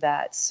top of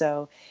that.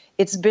 So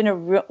it's been a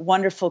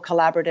wonderful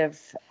collaborative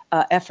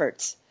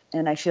effort.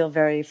 And I feel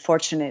very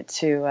fortunate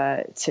to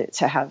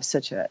have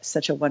such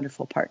a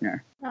wonderful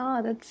partner.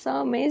 Oh, that's so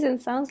amazing!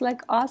 Sounds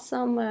like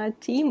awesome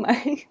team.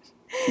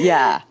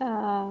 Yeah.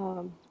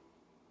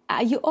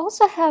 You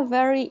also have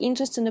very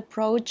interesting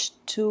approach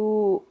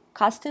to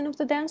casting of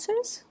the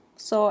dancers.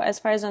 So as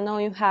far as I know,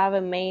 you have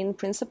a main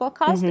principal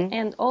cast,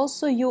 and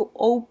also you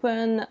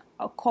open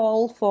a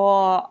call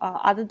for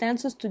other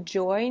dancers to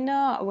join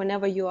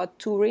whenever you are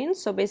touring.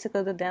 So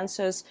basically, the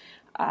dancers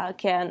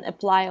can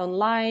apply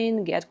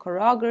online, get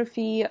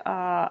choreography,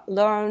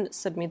 learn,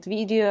 submit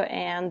video,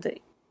 and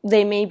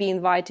they may be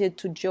invited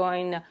to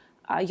join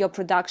your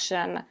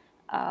production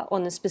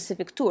on a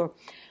specific tour.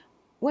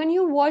 When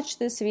you watch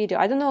this video,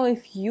 I don't know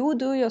if you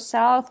do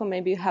yourself or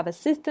maybe you have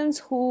assistants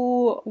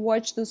who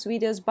watch those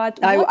videos,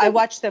 but I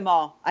watch them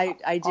all.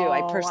 I do. Oh,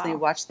 I personally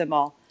watch them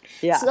all.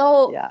 Yeah.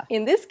 So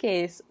in this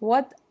case,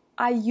 what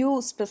are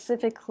you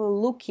specifically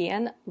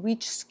looking,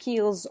 which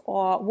skills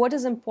or what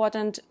is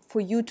important for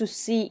you to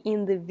see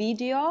in the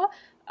video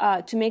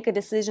to make a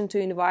decision to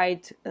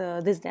invite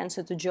this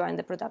dancer to join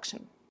the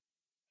production?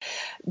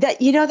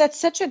 That's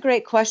such a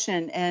great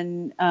question.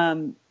 And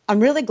I'm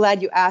really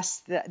glad you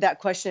asked that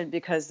question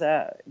because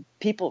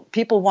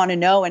people want to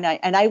know, and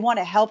I want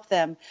to help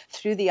them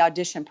through the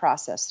audition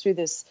process, through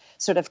this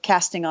sort of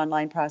casting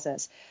online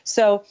process.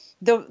 So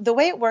the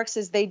way it works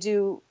is they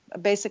do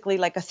basically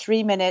like a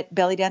 3-minute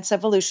belly dance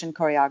evolution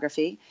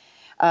choreography.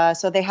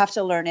 So they have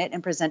to learn it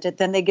and present it.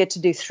 Then they get to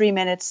do 3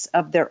 minutes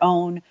of their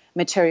own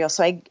material.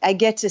 So I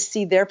get to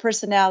see their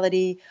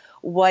personality,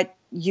 what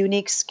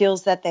unique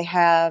skills that they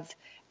have,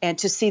 and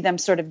to see them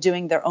sort of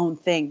doing their own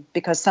thing,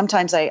 because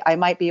sometimes I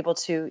might be able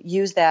to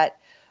use that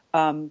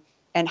and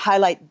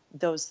highlight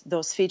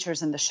those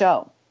features in the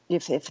show,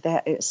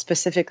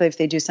 specifically if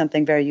they do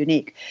something very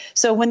unique.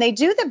 So when they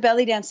do the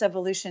belly dance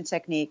evolution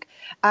technique,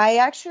 I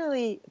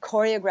actually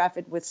choreograph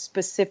it with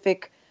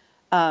specific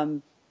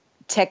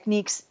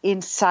techniques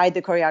inside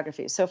the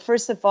choreography. So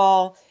first of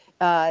all,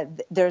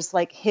 there's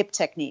like hip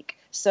technique.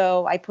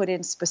 So I put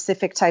in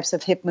specific types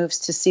of hip moves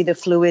to see the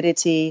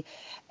fluidity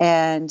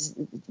and,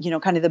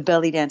 kind of the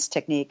belly dance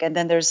technique. And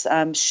then there's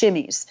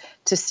shimmies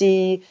to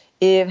see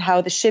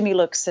how the shimmy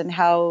looks and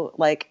how,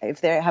 like,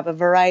 if they have a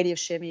variety of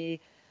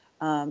shimmy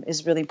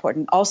is really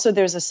important. Also,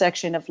 there's a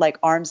section of like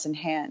arms and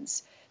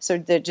hands. So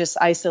they're just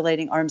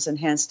isolating arms and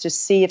hands to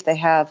see if they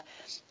have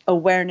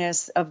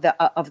awareness of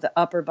the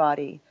upper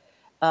body.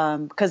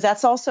 Because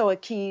that's also a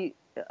key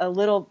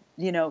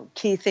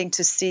thing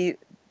to see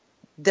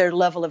their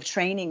level of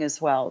training as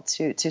well,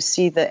 to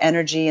see the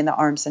energy in the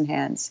arms and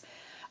hands.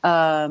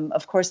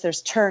 Of course,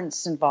 there's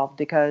turns involved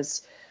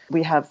because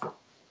we have,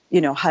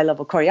 high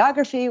level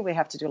choreography. We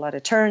have to do a lot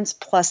of turns,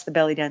 plus the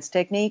belly dance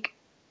technique,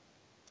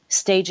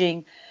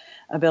 staging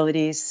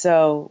abilities.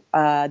 So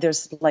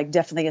there's like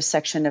definitely a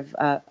section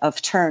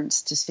of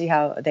turns to see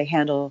how they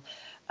handle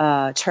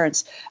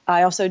turns.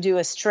 I also do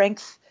a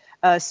strength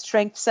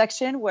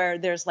section where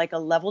there's like a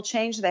level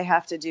change they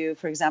have to do,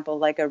 for example,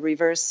 like a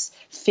reverse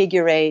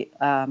figure eight,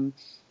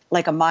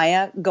 like a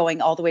Maya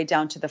going all the way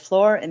down to the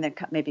floor and then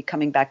maybe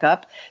coming back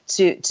up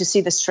to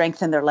see the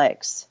strength in their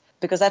legs,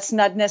 because that's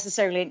not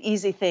necessarily an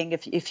easy thing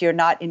if you're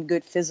not in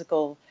good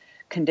physical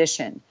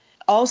condition.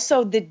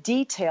 Also the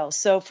details.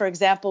 So for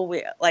example,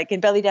 we like in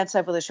belly dance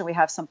evolution, we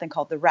have something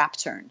called the wrap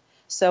turn.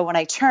 So when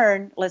I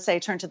turn, let's say I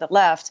turn to the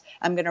left,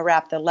 I'm going to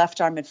wrap the left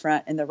arm in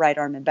front and the right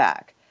arm in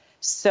back.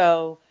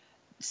 So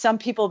some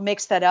people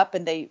mix that up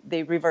and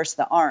they reverse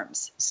the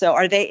arms. So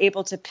are they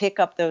able to pick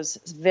up those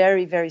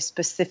very, very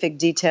specific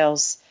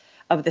details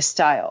of the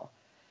style?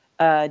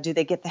 Do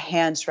they get the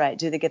hands right?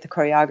 Do they get the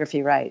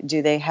choreography right?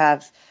 Do they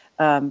have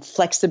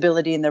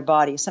flexibility in their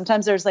body?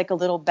 Sometimes there's like a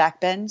little back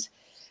bend,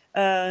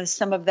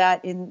 some of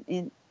that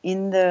in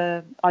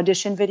the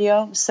audition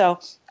video. So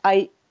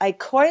I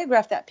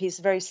choreographed that piece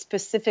very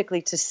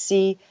specifically to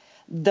see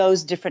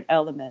those different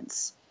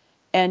elements.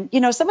 And, you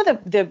know, some of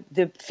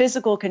the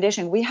physical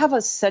condition, we have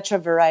such a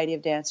variety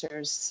of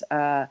dancers,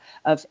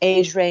 of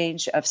age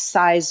range, of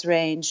size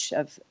range,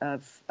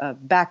 of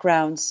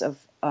backgrounds, of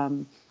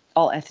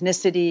all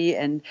ethnicity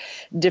and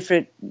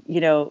different, you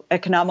know,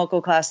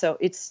 economical class. So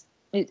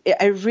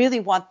I really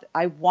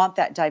want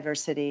that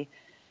diversity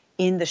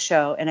in the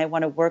show, and I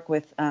want to work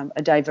with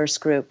a diverse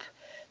group.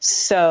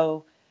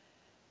 So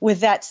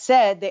with that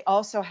said, they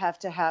also have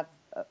to have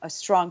a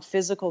strong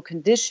physical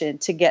condition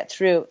to get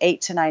through 8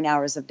 to 9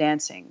 hours of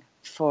dancing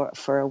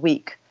for a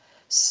week.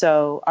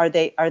 So are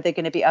they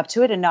going to be up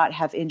to it and not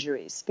have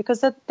injuries?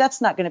 Because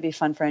that's not going to be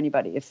fun for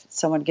anybody. If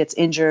someone gets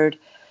injured,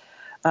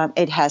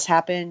 it has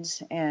happened,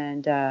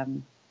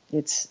 and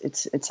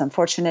it's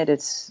unfortunate.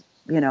 It's,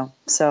 you know,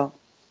 so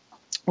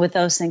with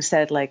those things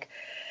said, like,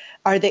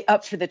 are they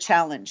up for the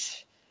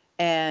challenge?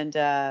 And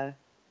so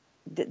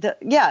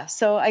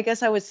I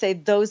guess I would say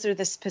those are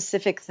the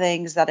specific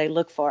things that I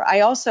look for. I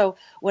also,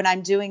 when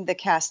I'm doing the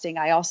casting,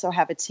 I also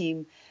have a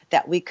team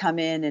that we come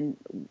in, and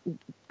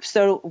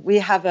so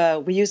we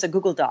use a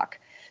Google Doc.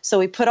 So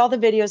we put all the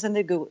videos in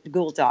the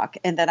Google Doc,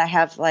 and then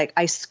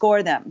I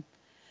score them.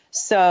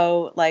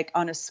 So like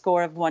on a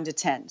score of 1 to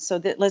 10. So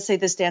let's say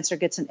this dancer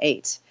gets an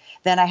 8.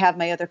 Then I have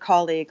my other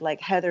colleague, like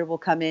Heather, will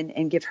come in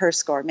and give her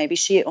score. Maybe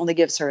she only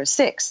gives her a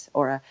 6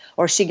 or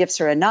she gives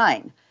her a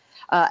 9.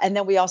 And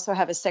then we also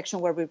have a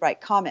section where we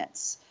write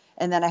comments.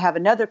 And then I have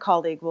another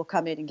colleague will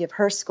come in and give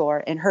her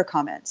score and her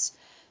comments.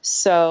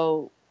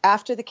 So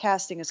after the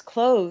casting is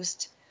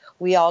closed,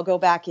 we all go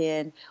back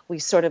in.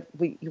 We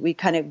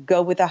kind of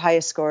go with the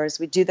highest scores.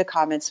 We do the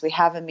comments. We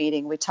have a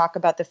meeting. We talk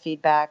about the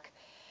feedback.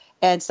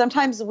 And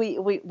sometimes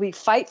we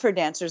fight for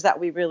dancers that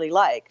we really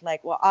like.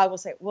 Like, well, I will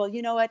say, well,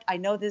 you know what? I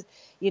know this,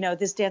 you know,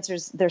 this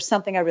dancer's, there's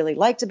something I really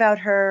liked about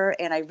her.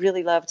 And I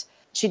really loved,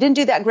 she didn't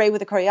do that great with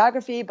the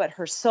choreography, but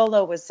her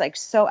solo was like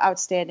so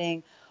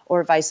outstanding,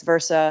 or vice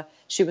versa.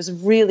 She was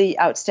really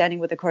outstanding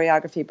with the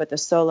choreography, but the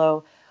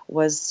solo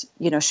was,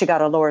 you know, she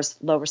got a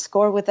lower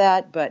score with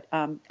that. But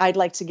I'd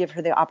like to give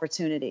her the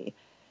opportunity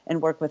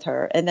and work with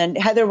her. And then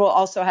Heather will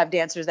also have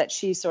dancers that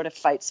she sort of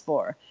fights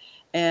for.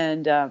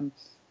 And,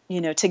 you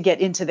know, to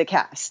get into the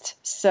cast.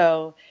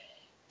 So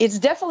it's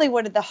definitely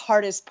one of the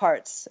hardest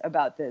parts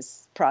about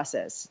this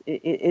process.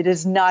 It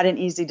is not an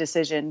easy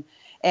decision.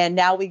 And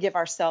now we give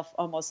ourselves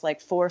almost like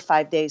 4 or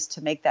 5 days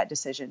to make that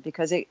decision,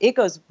 because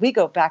we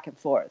go back and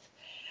forth.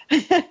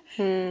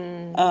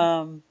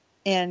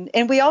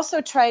 And we also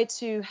try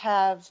to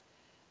have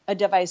a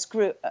diverse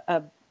group,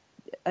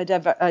 a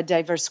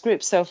diverse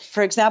group. So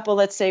for example,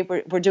 let's say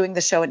we're doing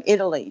the show in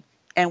Italy,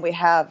 and we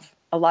have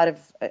a lot of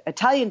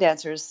Italian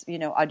dancers, you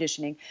know,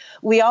 auditioning.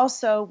 We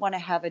also want to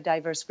have a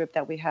diverse group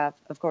that we have,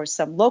 of course,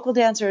 some local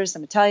dancers,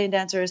 some Italian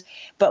dancers,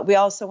 but we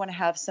also want to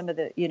have some of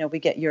the, you know, we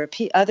get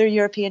other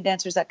European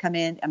dancers that come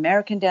in,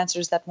 American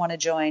dancers that want to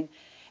join,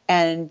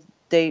 and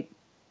they're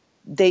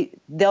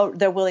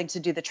willing to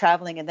do the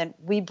traveling. And then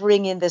we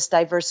bring in this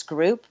diverse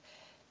group.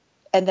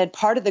 And then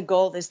part of the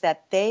goal is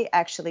that they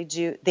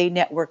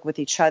network with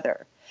each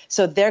other.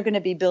 So they're going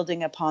to be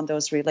building upon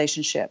those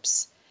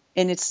relationships.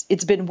 And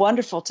it's been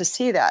wonderful to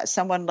see that.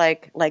 Someone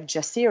like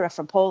Jasira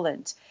from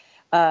Poland,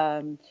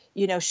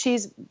 you know,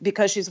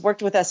 because she's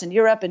worked with us in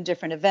Europe in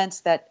different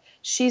events, that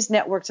she's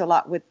networked a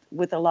lot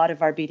with a lot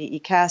of our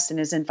BDE cast and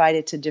is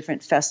invited to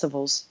different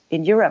festivals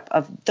in Europe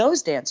of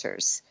those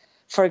dancers.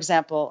 For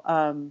example,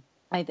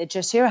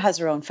 Jasira has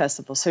her own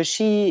festival, so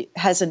she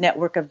has a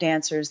network of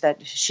dancers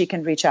that she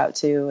can reach out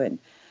to, and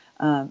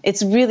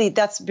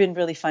that's been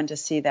really fun to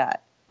see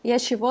that. Yeah,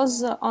 she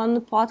was on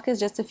the podcast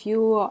just a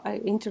few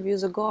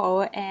interviews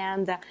ago,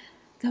 and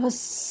there was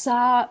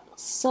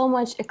so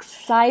much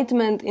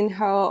excitement in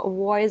her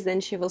voice,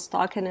 and she was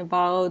talking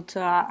about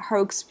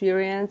her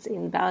experience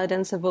in Ballet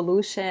Dance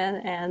Evolution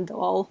and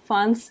all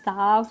fun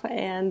stuff.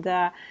 And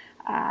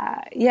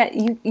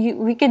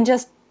we can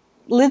just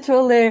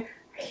literally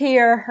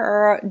hear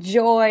her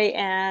joy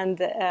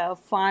and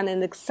fun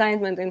and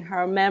excitement in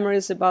her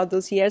memories about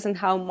those years and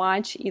how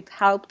much it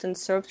helped and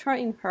served her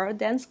in her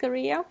dance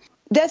career.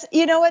 That's,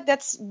 you know what,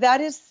 that's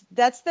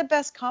the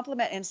best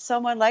compliment. And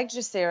someone like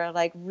Jasira,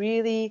 like,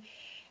 really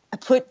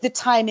put the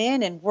time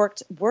in and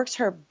worked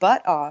her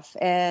butt off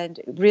and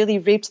really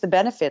reaped the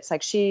benefits.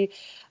 Like, she,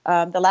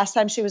 the last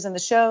time she was in the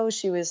show,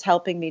 she was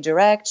helping me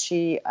direct.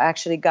 She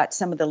actually got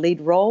some of the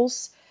lead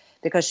roles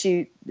because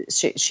she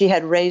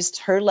had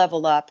raised her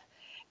level up,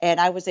 and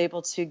I was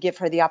able to give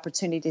her the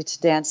opportunity to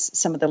dance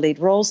some of the lead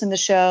roles in the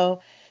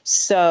show.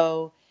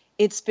 So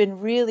it's been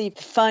really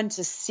fun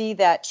to see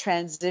that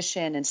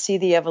transition and see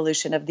the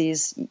evolution of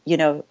these,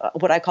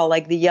 what I call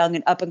like the young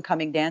and up and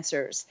coming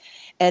dancers,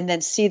 and then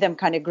see them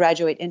kind of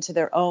graduate into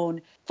their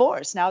own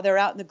force. Now they're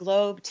out in the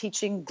globe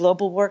teaching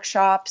global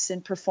workshops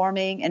and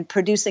performing and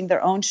producing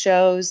their own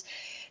shows,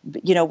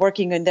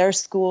 working in their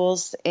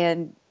schools.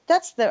 And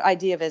that's the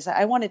idea of it, is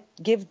I want to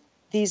give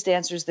these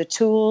dancers the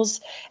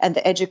tools and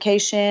the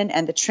education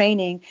and the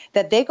training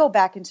that they go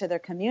back into their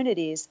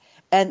communities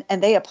and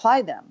they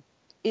apply them.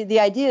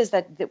 The idea is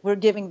that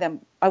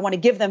I want to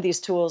give them these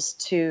tools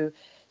to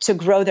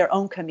grow their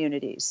own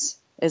communities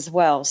as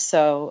well.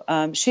 So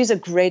she's a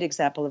great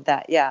example of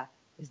that. Yeah,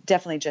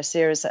 definitely.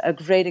 Jasir is a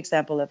great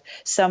example of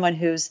someone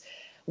who's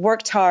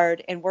worked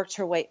hard and worked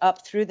her way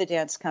up through the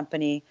dance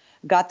company,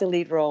 got the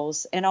lead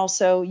roles, and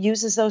also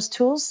uses those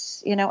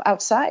tools,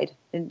 outside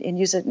and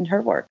use it in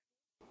her work.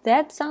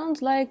 That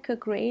sounds like a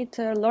great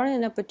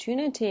learning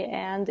opportunity,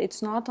 and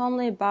it's not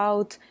only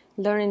about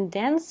learning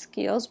dance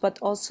skills, but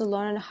also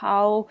learning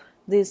how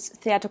these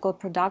theatrical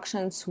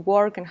productions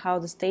work and how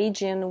the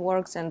staging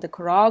works and the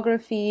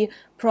choreography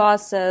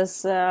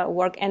process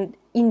work, and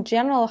in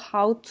general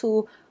how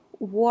to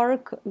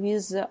work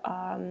with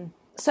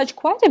such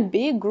quite a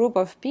big group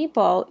of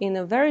people in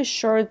a very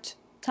short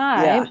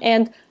time. Yeah,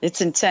 and it's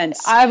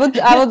intense. I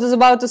was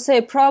about to say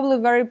probably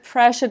very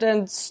pressured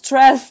and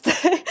stressed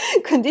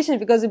condition,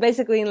 because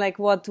basically in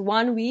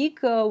 1 week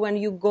when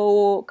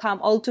you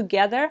come all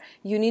together,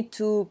 you need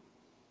to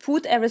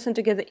put everything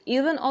together.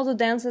 Even all the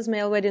dancers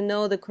may already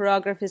know the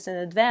choreographies in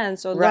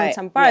advance or learn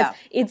some parts.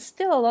 Yeah. It's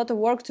still a lot of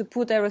work to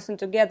put everything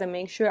together,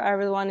 make sure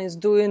everyone is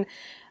doing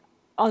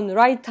on the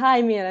right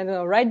timing,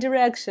 right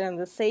direction,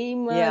 the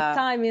same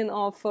timing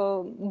of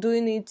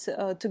doing it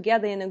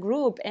together in a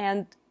group,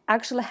 and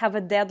actually have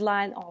a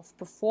deadline of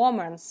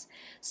performance.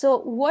 So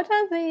what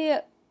are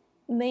the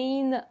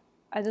main,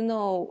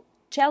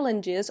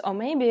 challenges, or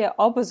maybe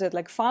opposite,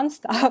 like fun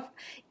stuff,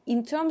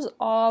 in terms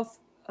of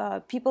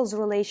people's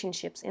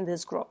relationships in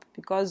this group?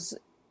 Because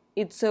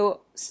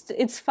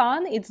it's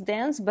fun, it's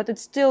dance, but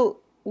it's still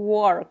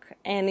work,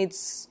 and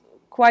it's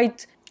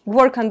quite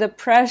work under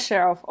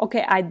pressure of,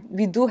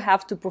 we do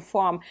have to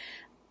perform.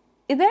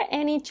 Is there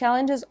any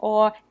challenges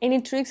or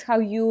any tricks how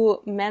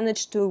you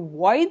manage to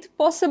avoid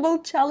possible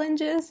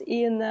challenges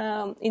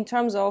in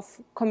terms of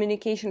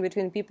communication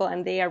between people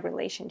and their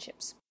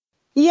relationships?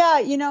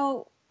 Yeah,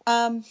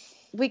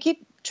 we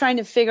keep trying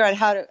to figure out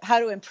how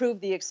to improve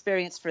the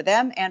experience for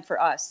them and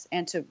for us,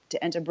 and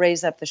to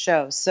braise up the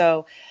show.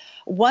 So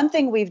one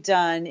thing we've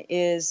done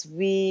is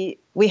we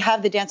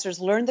have the dancers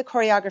learn the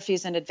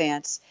choreographies in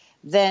advance.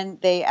 Then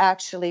they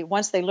actually,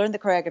 once they learn the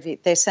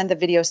choreography, they send the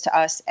videos to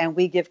us and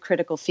we give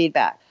critical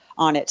feedback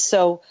on it.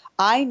 So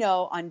I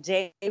know on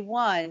day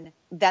one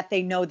that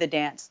they know the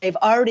dance. They've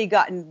already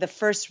gotten the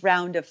first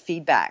round of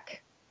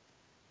feedback.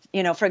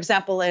 For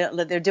example,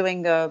 they're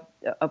doing a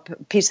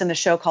piece in the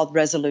show called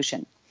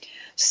Resolution.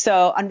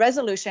 So on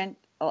Resolution,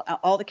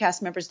 all the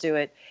cast members do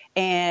it,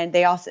 and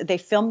they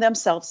film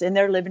themselves in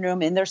their living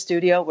room, in their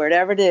studio,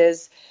 wherever it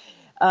is.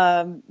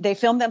 They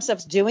film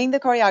themselves doing the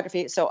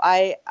choreography. So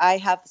I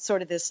have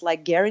sort of this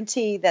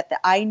guarantee that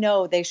I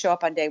know they show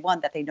up on day one,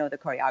 that they know the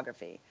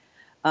choreography,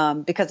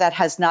 because that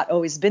has not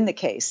always been the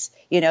case.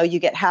 You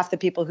get half the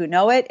people who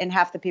know it, and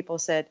half the people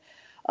said,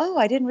 "Oh,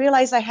 I didn't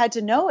realize I had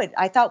to know it.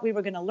 I thought we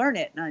were going to learn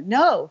it."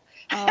 No.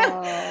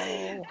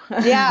 Oh.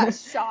 Yeah,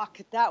 shock.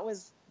 That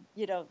was,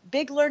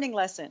 big learning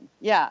lesson.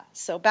 Yeah.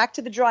 So back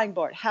to the drawing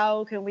board.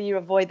 How can we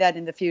avoid that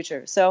in the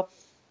future? So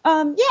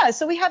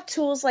so we have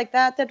tools like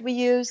that we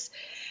use,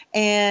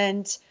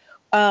 and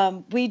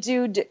we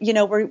do,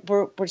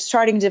 we're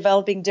starting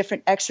developing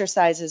different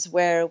exercises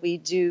where we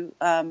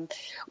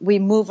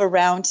move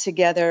around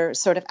together,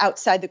 sort of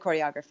outside the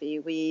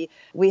choreography.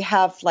 We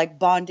have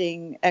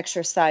bonding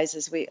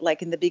exercises. We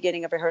in the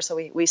beginning of rehearsal,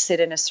 we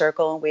sit in a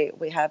circle and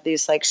we have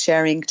these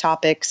sharing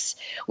topics.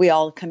 We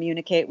all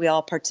communicate, we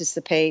all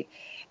participate,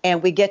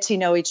 and we get to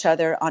know each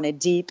other on a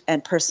deep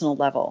and personal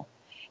level.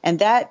 And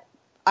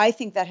I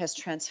think that has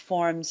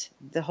transformed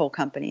the whole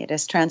company. It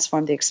has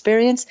transformed the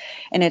experience,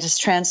 and it has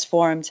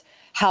transformed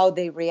how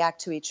they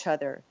react to each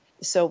other.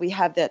 So we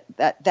have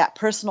that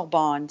personal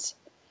bond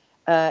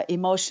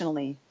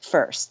emotionally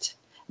first.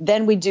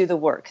 Then we do the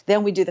work.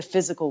 Then we do the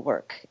physical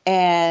work.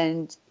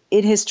 And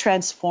it has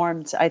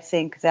transformed, I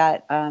think,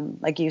 that,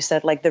 like you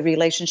said, the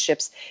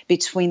relationships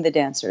between the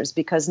dancers,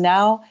 because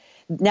now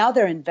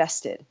they're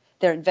invested.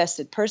 They're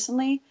invested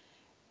personally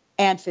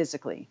and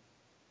physically.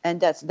 And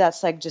that's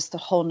just a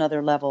whole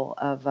nother level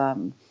of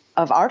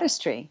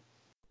artistry.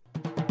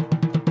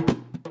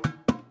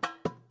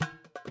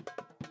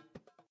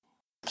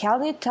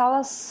 Can you tell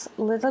us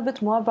a little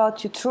bit more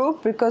about your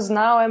troupe? Because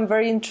now I'm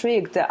very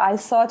intrigued. I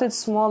thought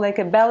it's more like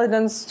a belly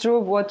dance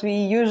troupe, what we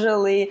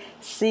usually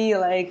see,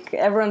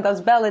 everyone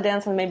does belly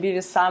dance and maybe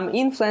with some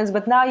influence.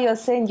 But now you're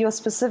saying you're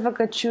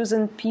specifically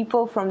choosing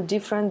people from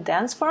different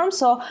dance forms.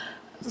 So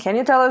can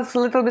you tell us a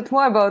little bit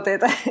more about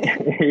it?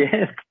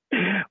 Yes.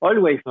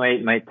 Always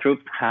my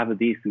troops have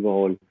this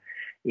goal.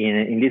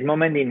 In this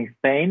moment in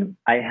Spain,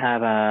 I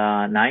have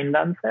 9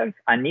 dancers,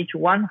 and each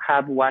one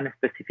have one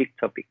specific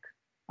topic.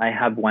 I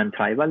have one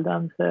tribal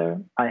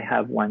dancer, I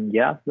have one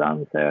jazz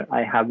dancer,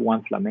 I have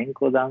one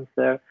flamenco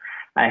dancer,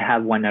 I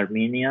have one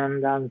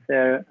Armenian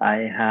dancer,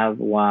 I have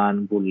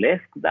one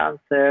burlesque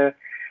dancer,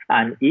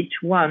 and each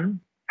one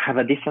have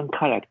a different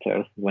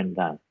characters when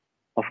dance.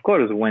 Of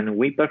course, when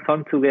we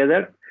perform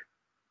together,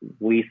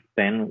 we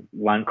spend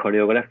one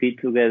choreography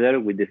together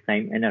with the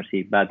same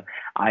energy, but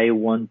I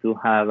want to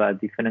have a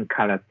different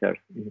characters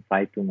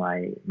inside to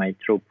my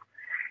troupe.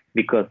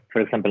 Because,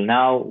 for example,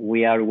 now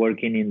we are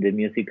working in the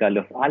musical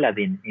of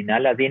Aladdin. In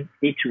Aladdin,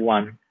 each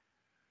one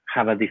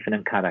have a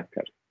different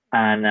character.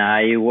 And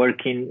I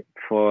working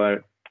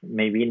for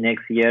maybe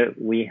next year,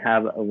 we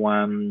have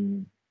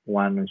one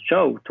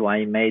show to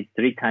I made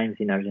 3 times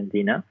in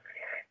Argentina.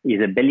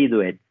 Is a belly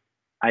duet.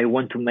 I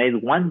want to make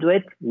one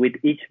duet with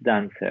each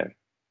dancer.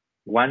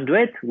 One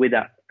duet with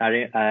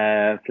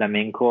a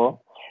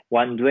flamenco,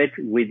 one duet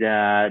with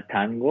a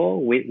tango,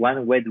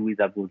 one duet with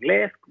a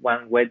burlesque,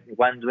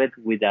 one duet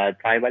with a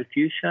tribal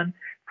fusion.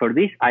 For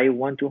this, I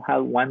want to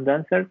have one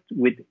dancer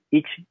with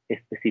each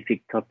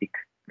specific topic.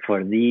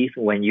 For this,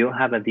 when you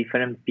have a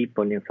different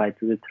people inside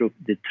to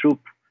the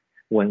troupe,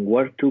 when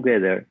work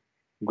together,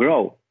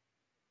 grow,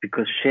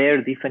 because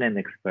share different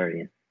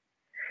experience.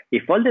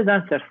 If all the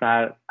dancers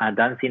are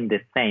dancing the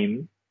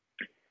same,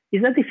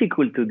 it's not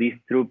difficult to this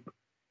troupe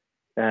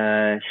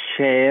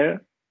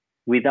share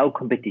without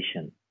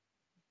competition,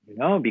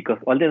 because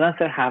all the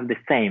dancers have the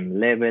same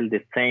level,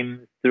 the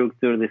same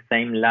structure, the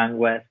same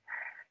language.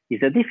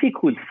 It's a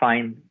difficult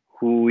find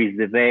who is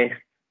the best.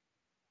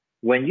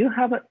 When you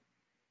have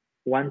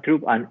one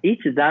troupe and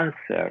each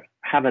dancer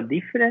have a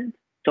different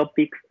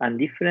topics and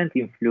different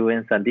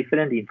influence and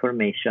different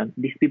information,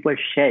 these people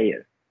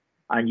share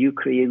and you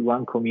create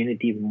one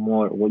community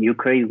more. Well, you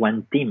create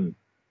one team.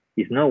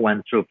 It's not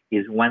one troupe,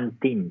 it's one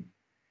team.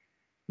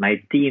 My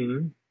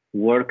team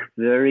works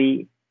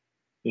very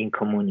in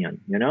communion,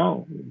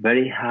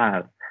 very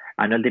hard.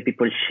 And all the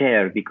people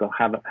share because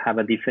have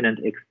a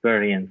different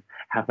experience,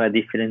 have a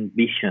different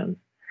vision.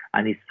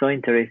 And it's so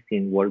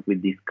interesting work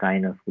with this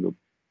kind of group.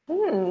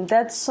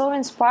 That's so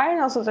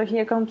inspiring also to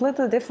hear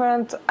completely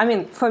different,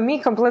 for me,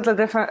 completely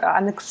different,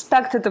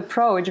 unexpected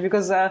approach,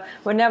 because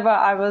whenever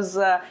I was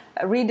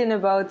reading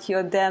about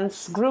your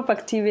dance group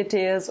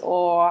activities,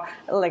 or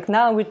like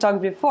now we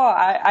talked before,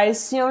 I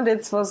assumed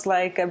it was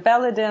like a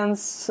belly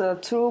dance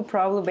troupe,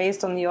 probably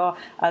based on your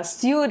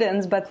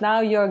students, but now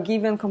you're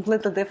giving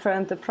completely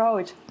different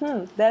approach.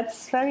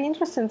 That's very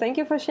interesting. Thank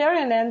you for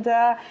sharing. And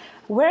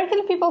where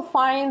can people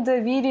find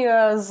the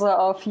videos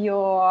of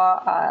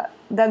your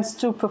dance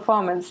troupe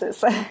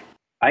performances?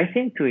 I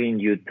think in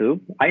YouTube.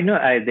 I know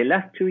the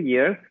last 3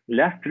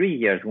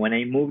 years, when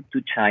I moved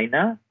to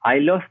China, I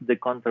lost the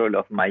control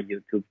of my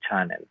YouTube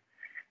channel.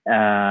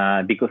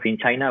 Because in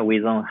China, we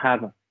don't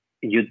have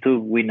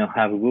YouTube, we don't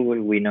have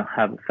Google, we don't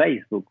have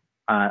Facebook.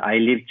 I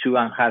lived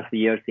 2.5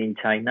 years in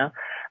China.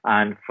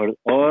 And for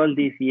all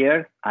these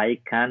years, I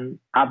can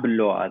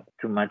upload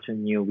too much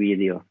new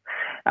videos.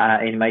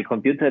 In my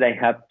computer, I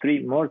have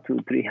more to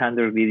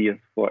 300 videos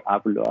for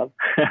upload.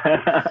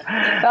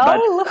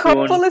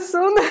 Hopefully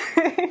soon.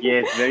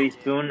 Yes, very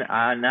soon.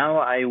 Now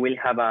I will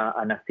have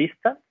an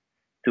assistant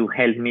to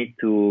help me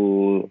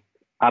to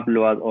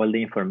upload all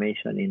the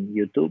information in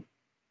YouTube.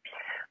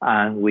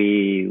 And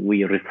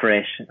we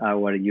refresh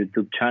our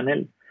YouTube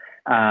channel.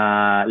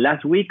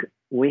 Last week,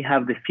 we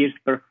have the first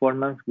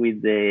performance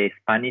with the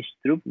Spanish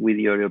troupe, with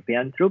the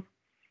European troupe.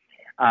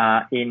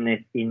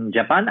 In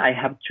Japan, I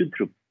have 2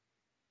 troupes.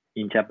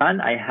 In Japan,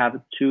 I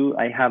have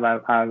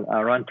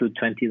around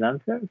 220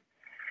 dancers.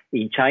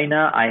 In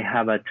China, I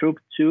have a troupe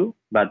too,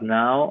 but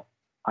now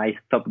I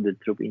stopped the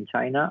troupe in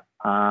China.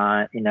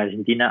 In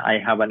Argentina, I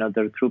have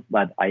another troupe,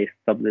 but I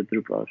stopped the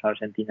troupe of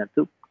Argentina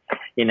too.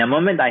 In a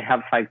moment, I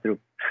have 5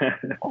 troupes.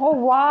 Oh,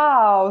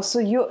 wow. So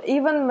you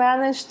even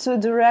managed to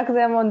direct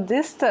them on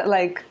this,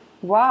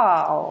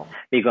 wow.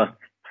 Because,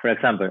 for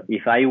example,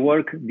 if I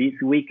work this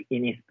week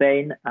in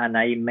Spain and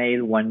I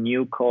made one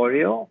new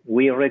choreo,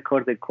 we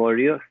record the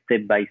choreo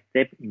step by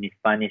step in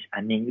Spanish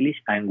and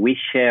English, and we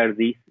share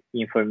this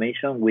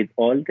information with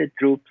all the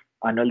troops,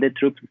 and all the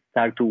troops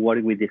start to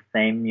work with the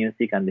same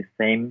music and the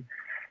same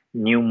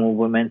new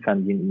movements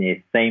and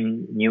the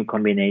same new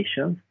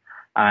combinations.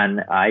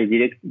 And I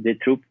direct the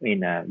troop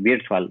in a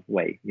virtual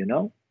way,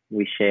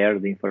 We share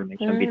the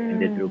information between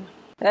the troops.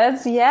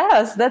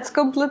 That's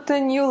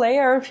completely new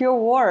layer of your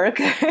work.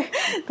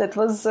 That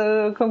was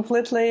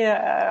completely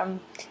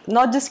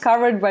not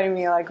discovered by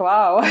me.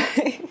 Wow.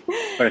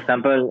 For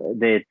example,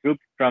 the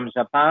troops from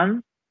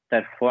Japan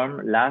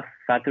performed last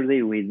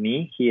Saturday with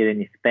me here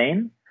in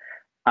Spain,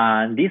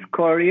 and this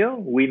choreo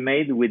we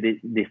made with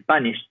the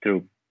Spanish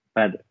troupe.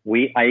 But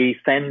I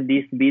sent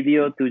this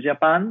video to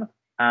Japan,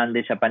 and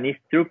the Japanese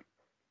troupe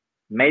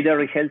made a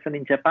rehearsal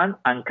in Japan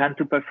and came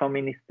to perform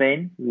in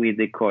Spain with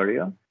the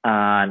choreo.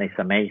 And it's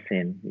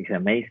amazing. It's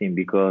amazing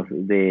because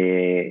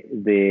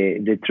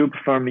the troops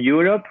from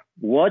Europe,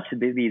 watch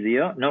the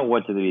video, not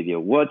watch the video,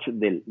 watch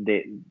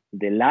the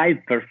live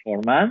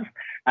performance,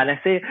 and I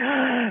say,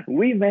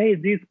 we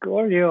made this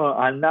choreo,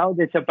 and now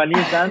the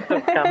Japanese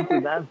dancers come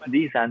to dance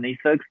this, and they're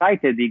so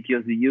excited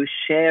because you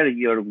share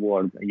your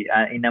work.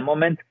 In a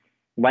moment,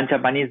 one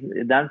Japanese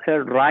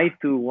dancer write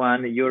to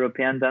one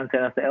European dancer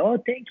and say, oh,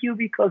 thank you,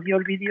 because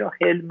your video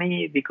helped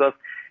me, because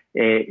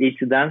each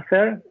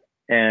dancer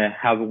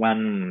have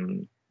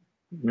one,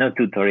 not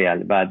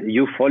tutorial, but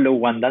you follow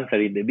one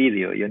dancer in the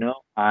video,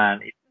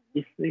 and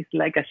it's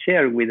like a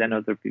share with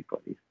another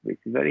people. It's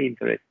very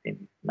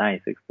interesting, nice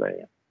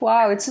experience.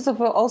 Wow, it's sort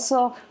of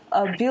also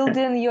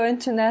building your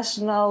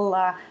international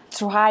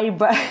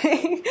tribe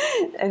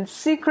and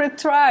secret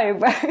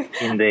tribe.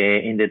 In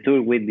the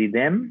tour we did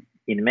them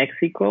in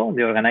Mexico,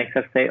 the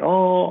organizers say,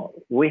 oh,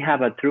 we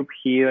have a troupe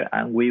here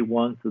and we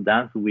want to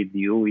dance with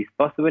you. Is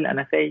possible?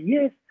 And I say,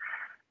 yes.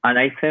 And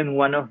I sent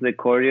one of the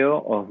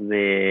choreo of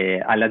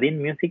the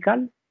Aladdin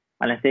musical.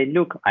 And I say,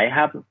 look, I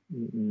have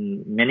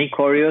many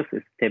choreos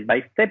step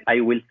by step.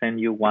 I will send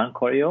you one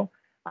choreo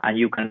and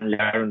you can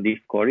learn this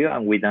choreo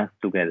and we dance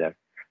together.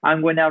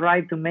 And when I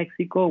arrived to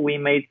Mexico, we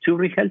made 2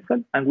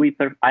 rehearsals and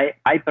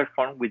I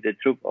performed with the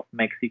troupe of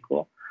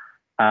Mexico.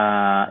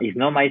 It's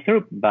not my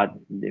troupe, but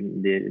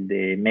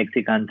the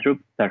Mexican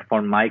troupe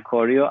performed my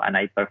choreo and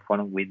I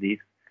performed with this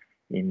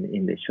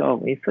in the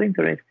show. It's so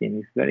interesting.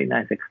 It's very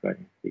nice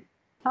experience.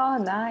 Oh,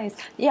 nice.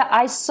 Yeah,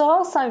 I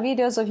saw some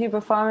videos of you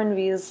performing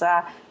with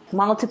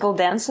multiple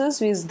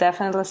dancers, with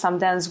definitely some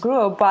dance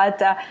group,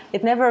 but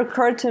it never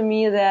occurred to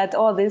me that,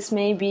 this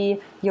may be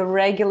your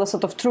regular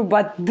sort of troupe,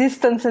 but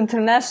distance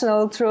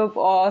international troupe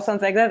or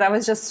something like that. I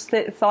was just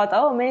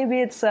thought, maybe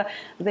it's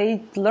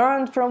they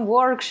learned from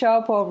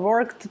workshop or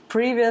worked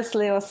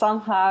previously or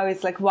somehow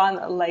it's like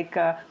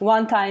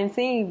one-time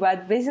thing,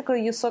 but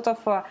basically you sort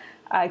of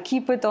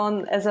keep it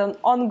on as an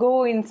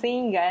ongoing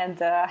thing and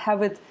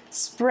have it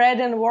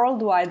spreading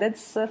worldwide.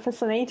 That's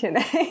fascinating.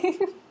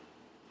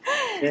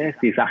 Yes,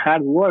 it's a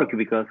hard work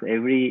because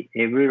every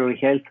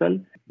rehearsal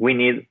we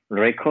need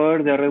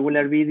record the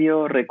regular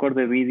video, record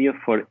the video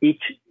for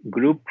each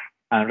group,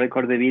 and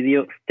record the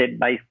video step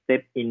by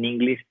step in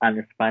English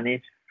and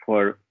Spanish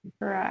for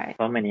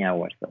so many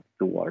hours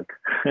to work.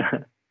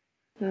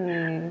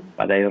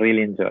 But I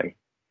really enjoy.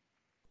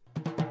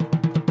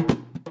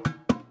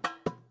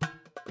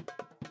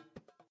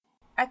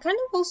 I kind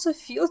of also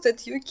feel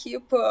that you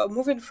keep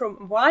moving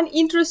from one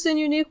interesting,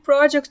 unique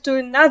project to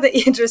another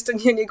interesting,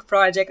 unique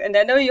project. And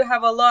I know you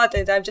have a lot,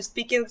 and I'm just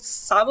picking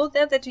some of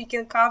them that we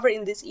can cover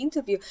in this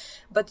interview.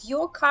 But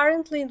you're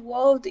currently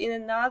involved in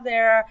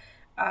another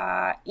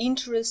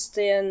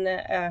interesting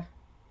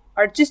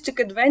artistic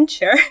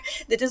adventure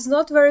that is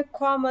not very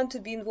common to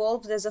be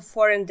involved as a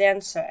foreign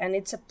dancer. And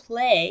it's a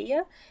play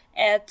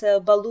at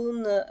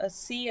Balloon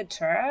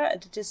Theater.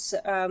 That is...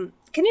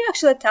 can you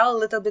actually tell a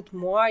little bit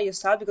more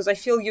yourself? Because I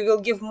feel you will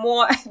give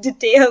more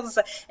details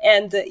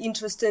and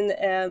interesting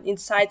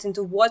insight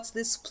into what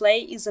this play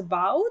is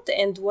about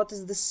and what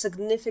is the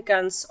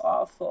significance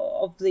of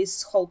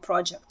this whole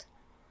project.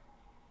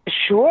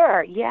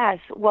 Sure, yes.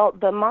 Well,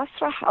 the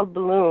Masrah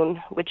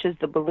al-Balloon, which is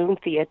the Balloon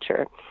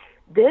Theater,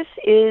 this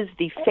is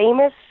the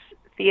famous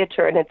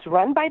theater, and it's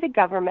run by the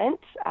government.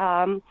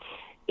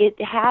 It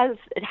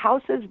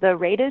houses the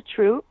Reda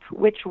troupe,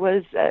 which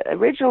was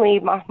originally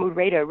Mahmoud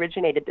Reda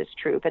originated this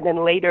troupe, and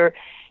then later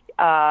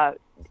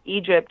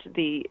Egypt,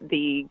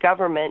 the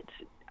government,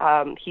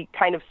 he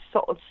kind of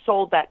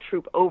sold that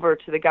troupe over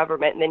to the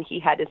government, and then he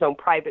had his own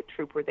private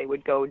troupe where they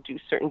would go do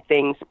certain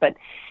things. But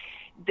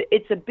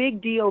it's a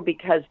big deal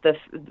because the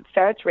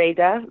Faret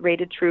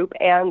Reda troupe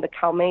and the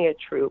Kalmeya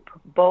troupe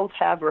both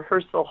have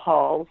rehearsal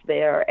halls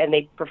there, and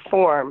they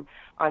perform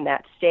on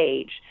that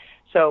stage.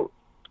 So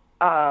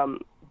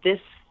this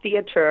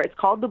theater, it's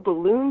called the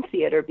Balloon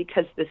Theater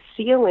because the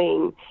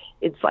ceiling,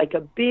 it's like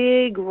a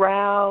big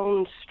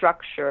round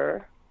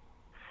structure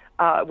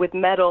with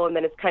metal, and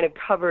then it's kind of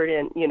covered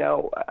in,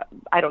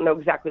 I don't know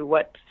exactly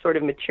what sort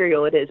of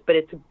material it is, but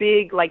it's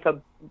big,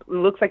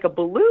 looks like a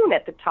balloon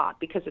at the top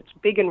because it's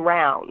big and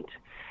round.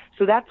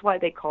 So that's why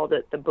they called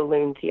it the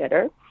Balloon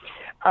Theater.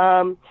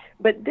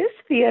 But this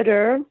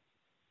theater,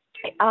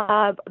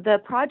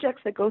 the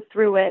projects that go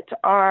through it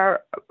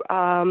are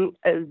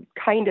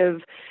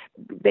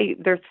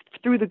they're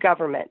through the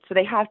government. So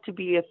they have to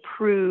be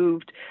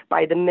approved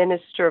by the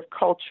Minister of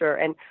Culture.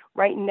 And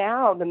right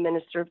now, the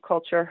Minister of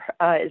Culture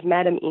is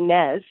Madame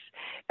Inez,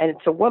 and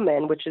it's a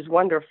woman, which is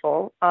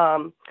wonderful.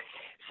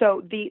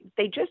 So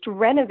they just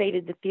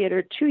renovated the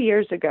theater 2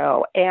 years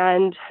ago,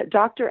 and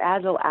Dr.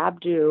 Adil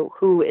Abdu,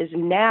 who is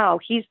now,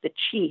 he's the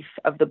chief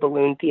of the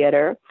Balloon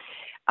Theater.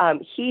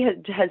 He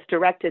has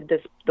directed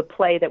the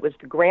play that was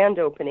the grand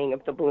opening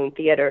of the Balloon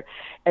Theater,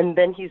 and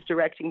then he's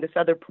directing this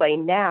other play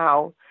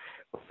now,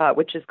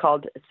 which is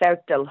called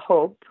Sert del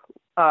Hope,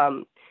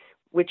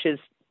 which is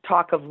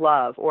talk of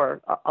love,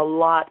 or a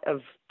lot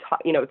of,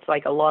 it's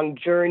like a long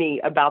journey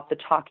about the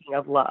talking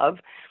of love.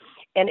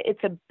 And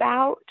it's a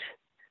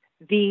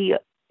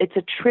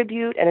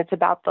tribute, and it's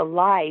about the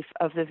life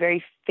of the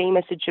very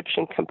famous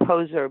Egyptian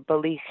composer,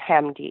 Balik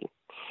Hamdi.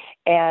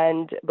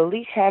 And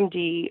Balik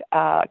Hamdi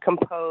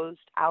composed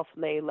Alf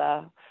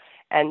Layla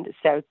and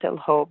Sert El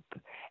Hope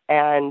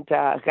and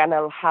Ghana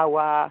Al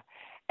Hawa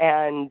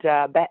and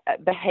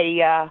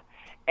Bahia,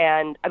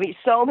 and I mean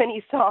so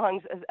many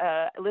songs.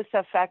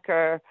 Lissa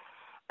Fecker.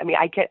 I mean,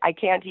 I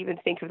can't even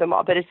think of them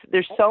all. But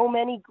there's so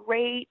many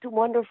great,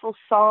 wonderful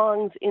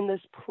songs in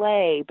this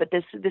play. But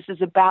this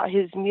is about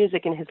his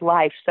music and his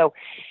life, so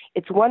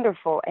it's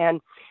wonderful. And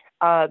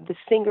the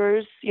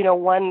singers,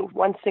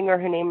 one singer,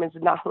 her name is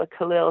Nahla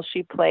Khalil.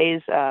 She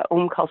plays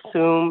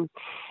Kulthum.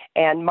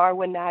 And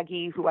Marwa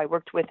Nagy, who I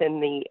worked with in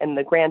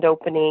the grand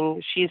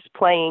opening, she's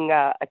playing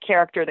a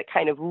character that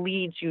kind of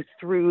leads you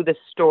through the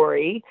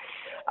story.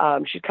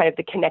 She's kind of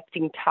the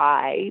connecting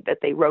tie that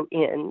they wrote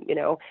in,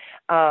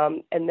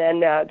 And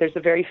then there's a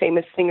very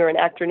famous singer and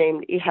actor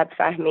named Ihab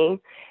Fahmy,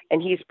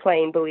 and he's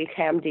playing Balik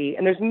Hamdi.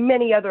 And there's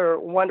many other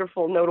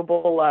wonderful,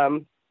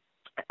 notable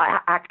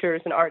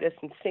actors and artists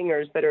and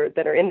singers that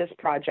are in this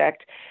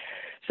project.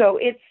 So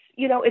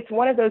it's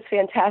one of those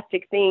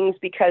fantastic things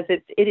because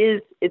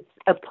it's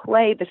a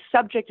play. The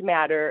subject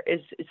matter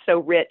is so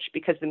rich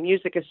because the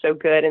music is so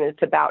good and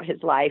it's about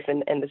his life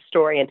and the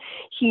story. And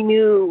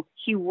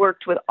he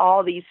worked with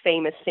all these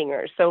famous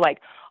singers. So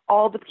like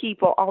all the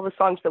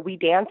songs that we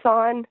dance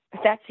on,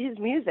 that's his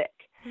music.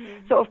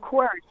 Mm-hmm. So of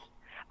course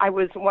I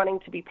was wanting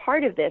to be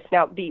part of this.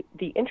 Now the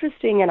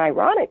interesting and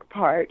ironic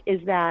part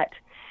is that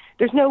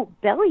there's no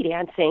belly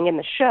dancing in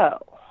the show.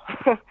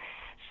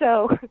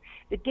 So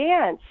the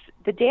dance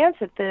that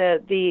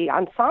the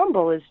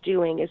ensemble is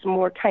doing is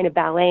more kind of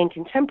ballet and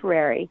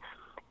contemporary.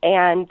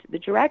 And the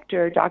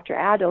director, Dr.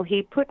 Adil,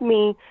 he put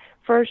me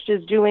first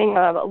as doing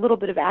a little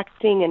bit of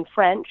acting in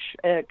French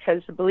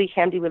because Balik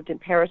Hamdi lived in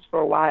Paris for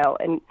a while,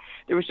 and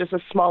there was just a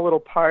small little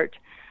part.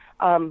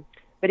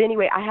 But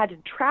anyway, I had to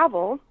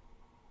travel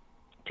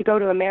to go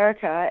to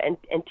America and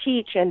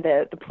teach, and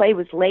the play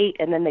was late,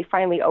 and then they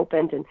finally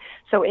opened. And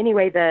so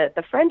anyway,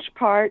 the French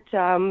part,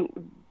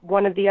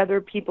 one of the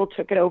other people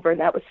took it over, and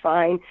that was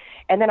fine.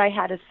 And then I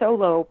had a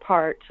solo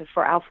part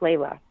for Alf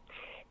Layla.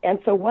 And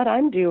so what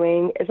I'm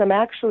doing is I'm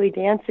actually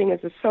dancing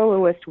as a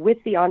soloist with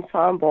the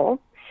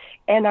ensemble,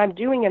 and I'm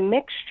doing a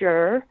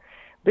mixture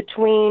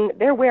between,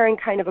 they're wearing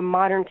kind of a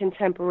modern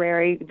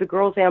contemporary, the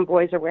girls and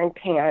boys are wearing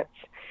pants.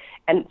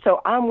 And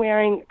so I'm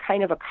wearing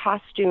kind of a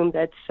costume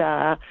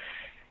that's,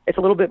 it's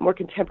a little bit more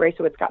contemporary,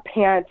 so it's got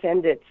pants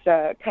and it's,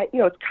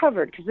 it's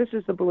covered because this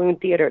is the Balloon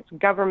Theater. It's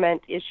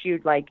government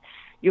issued, like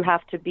it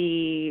has to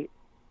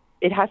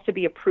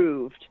be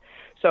approved.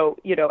 So,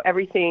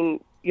 everything,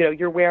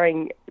 you're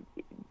wearing,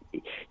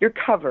 you're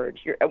covered.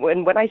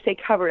 When I say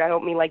covered, I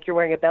don't mean like you're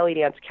wearing a belly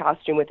dance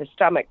costume with a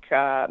stomach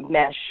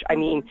mesh. I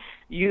mean,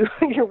 you're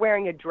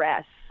wearing a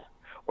dress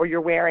or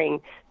you're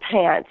wearing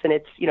pants, and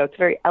it's, it's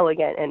very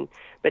elegant,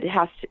 but it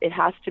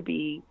has to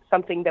be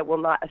something that will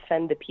not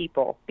offend the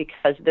people,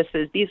 because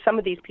some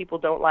of these people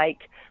don't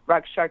like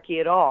Raqs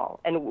Sharqi at all,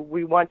 and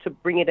we want to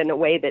bring it in a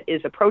way that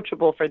is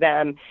approachable for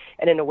them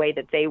and in a way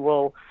that they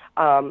will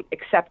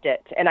accept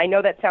it. And I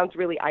know that sounds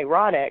really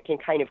ironic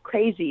and kind of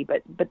crazy,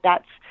 but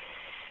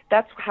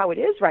that's how it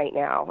is right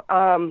now.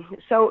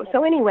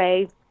 So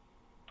anyway,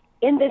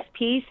 in this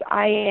piece,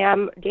 I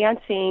am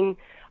dancing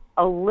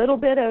a little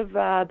bit of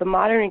the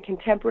modern and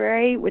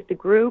contemporary with the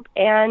group,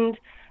 and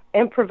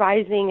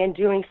improvising and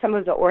doing some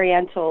of the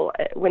Oriental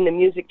when the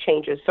music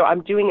changes. So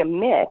I'm doing a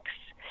mix,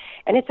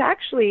 and it's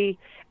actually,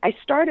 I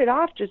started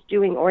off just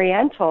doing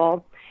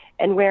Oriental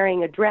and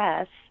wearing a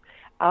dress,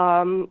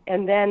 and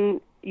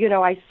then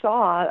I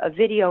saw a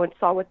video and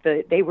saw what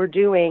they were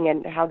doing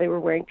and how they were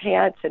wearing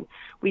pants, and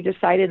we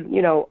decided,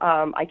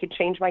 I could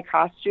change my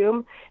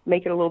costume,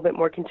 make it a little bit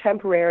more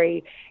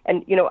contemporary,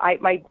 and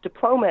my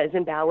diploma is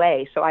in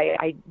ballet, so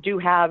I do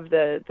have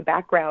the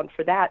background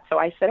for that. So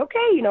I said,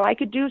 okay, I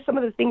could do some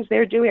of the things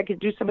they're doing, I could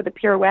do some of the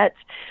pirouettes,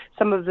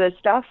 some of the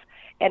stuff,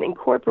 and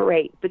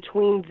incorporate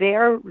between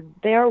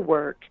their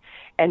work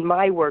and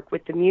my work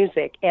with the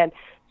music. And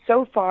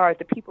so far,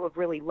 the people have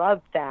really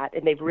loved that,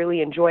 and they've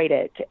really enjoyed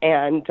it.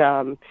 And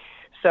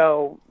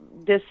so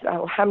this,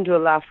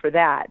 alhamdulillah for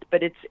that.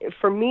 But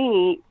for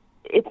me,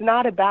 it's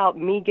not about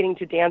me getting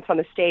to dance on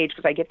the stage,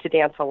 because I get to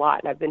dance a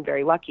lot, and I've been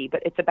very lucky.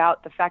 But it's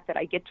about the fact that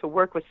I get to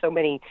work with so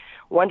many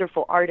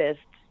wonderful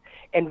artists,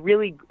 and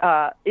really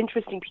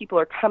interesting people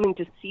are coming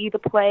to see the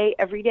play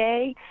every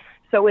day.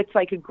 So it's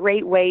like a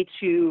great way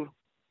to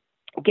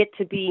get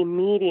to be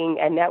meeting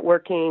and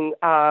networking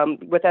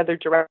with other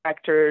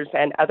directors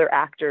and other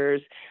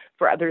actors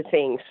for other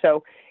things.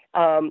 So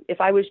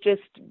if I was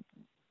just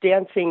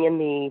dancing in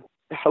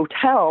the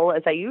hotel,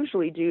 as I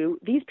usually do,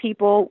 these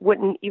people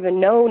wouldn't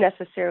even know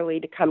necessarily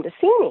to come to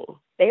see me.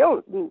 They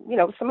don't,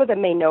 some of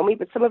them may know me,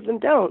 but some of them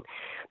don't.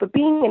 But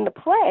being in the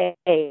play,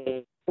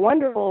 a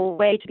wonderful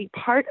way to be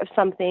part of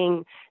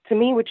something to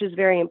me, which is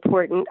very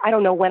important. I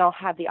don't know when I'll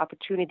have the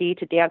opportunity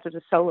to dance as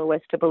a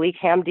soloist to Balik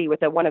Hamdi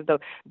with one of the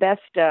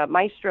best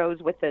maestros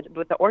with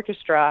the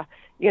orchestra,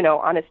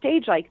 on a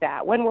stage like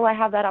that. When will I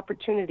have that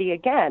opportunity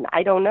again?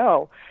 I don't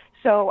know.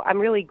 So I'm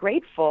really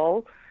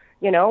grateful.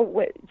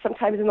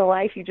 Sometimes in the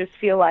life you just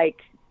feel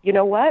like, you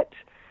know what?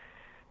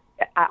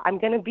 I'm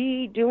going to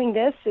be doing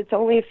this. It's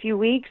only a few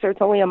weeks or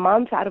it's only a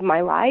month out of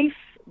my life,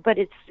 but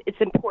it's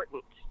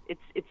important.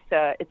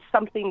 It's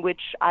something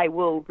which I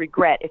will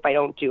regret if I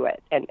don't do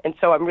it. And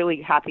so I'm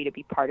really happy to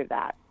be part of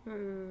that.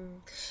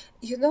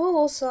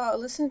 Also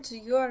listening to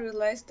you, I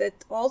realized that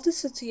all the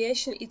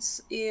situation,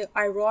 it's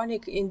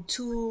ironic in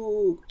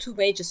two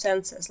major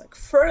senses. Like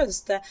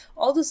first,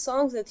 all the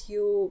songs that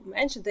you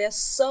mentioned, they're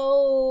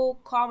so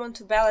common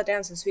to ballet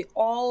dancers. We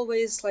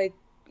always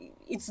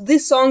it's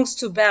these songs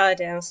to ballet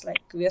dance,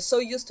 like we are so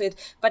used to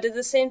it, but at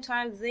the same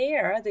time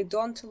they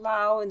don't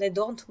allow and they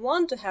don't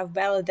want to have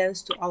ballet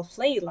dance to Alf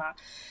Layla.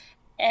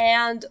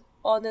 And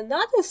on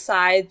another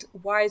side,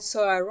 why it's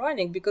so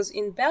ironic, because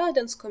in ballet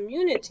dance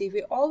community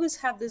we always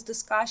have these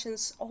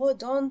discussions,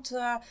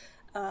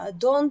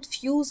 don't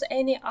fuse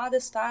any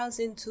other styles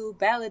into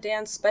ballet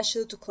dance,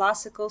 especially to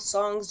classical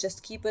songs.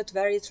 Just keep it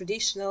very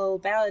traditional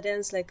ballet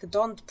dance. Like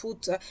don't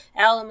put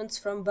elements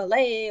from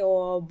ballet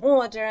or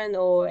modern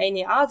or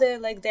any other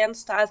dance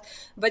styles.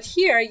 But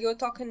here you're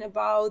talking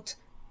about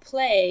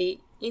play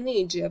in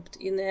Egypt,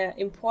 in an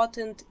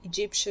important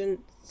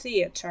Egyptian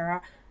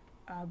theater,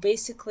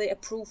 basically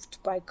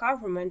approved by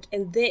government,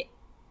 and they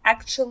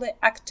actually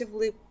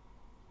actively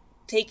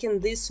taking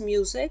this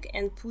music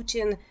and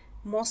putting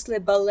mostly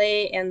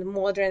ballet and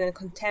modern and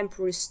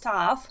contemporary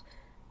stuff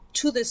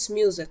to this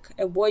music,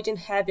 avoiding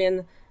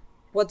having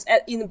what's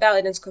in the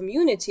ballet dance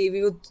community.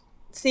 We would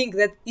think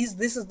that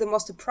this is the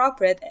most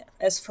appropriate,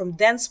 as from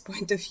dance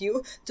point of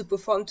view, to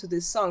perform to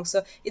this song.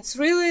 So it's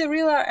really,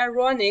 really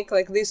ironic,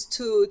 these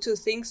two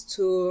things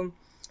to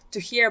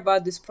hear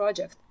about this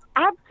project.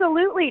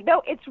 Absolutely.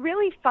 No, it's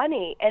really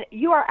funny. And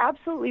you are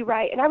absolutely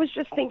right. And I was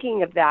just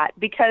thinking of that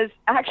because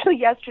actually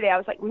yesterday I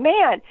was like,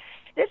 man,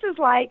 this is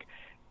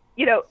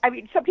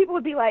some people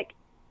would be like,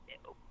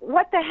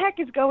 what the heck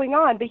is going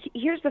on? But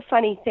here's the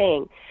funny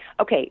thing.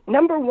 Okay,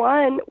 number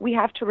one, we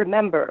have to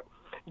remember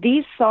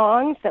these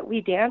songs that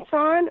we dance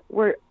on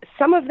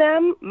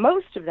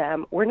most of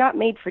them were not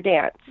made for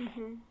dance.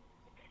 Mm-hmm.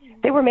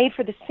 They were made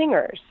for the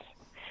singers.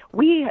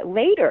 We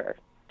later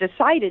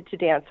decided to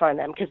dance on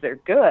them because they're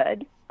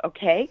good,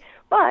 okay?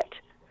 But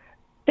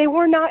they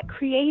were not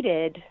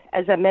created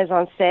as a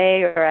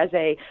mise-en-scène or as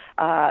they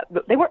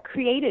weren't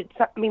created.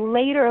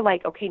 Later,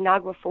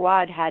 Nagwa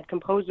Fawad had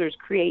composers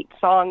create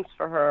songs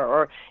for her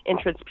or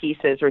entrance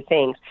pieces or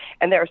things.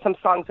 And there are some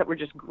songs that were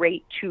just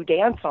great to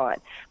dance on.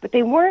 But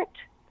they weren't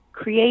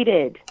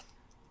created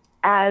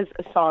as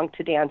a song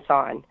to dance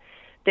on.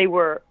 They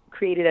were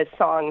created as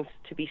songs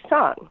to be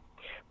sung.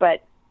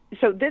 But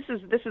so this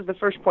is the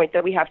first point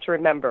that we have to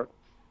remember.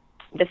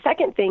 The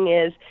second thing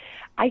is,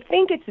 I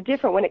think it's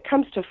different when it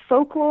comes to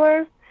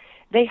folklore.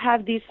 They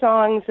have these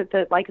songs that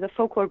the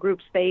folklore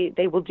groups,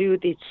 they will do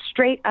the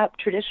straight up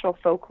traditional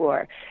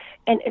folklore.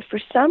 And if for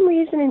some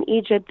reason in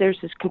Egypt, there's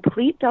this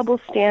complete double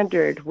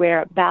standard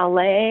where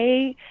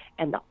ballet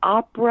and the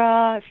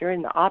opera, if you're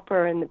in the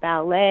opera and the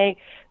ballet,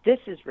 this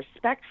is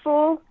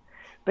respectful.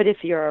 But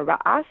if you're a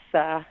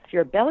ra'asa, if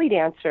you're a belly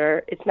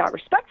dancer, it's not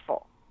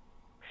respectful.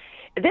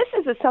 This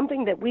is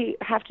something that we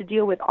have to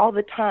deal with all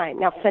the time.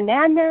 Now,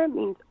 fanana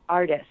means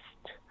artist.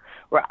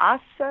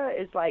 Ra'asa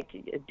is like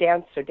a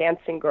dancer,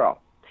 dancing girl.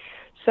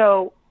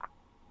 So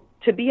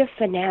to be a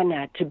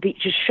fanana,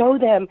 to show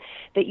them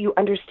that you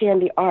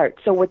understand the art.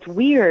 So what's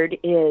weird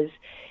is,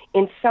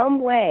 in some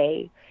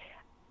way,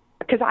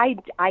 because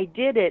I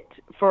did it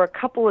for a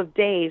couple of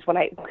days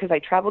because I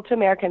traveled to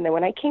America, and then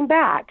when I came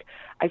back,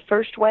 I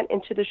first went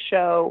into the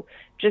show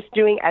just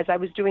doing as I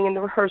was doing in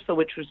the rehearsal,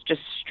 which was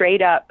just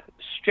straight up,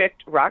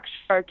 strict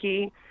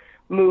Rakshaki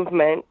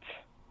movement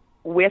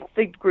with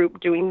the group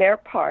doing their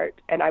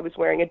part, and I was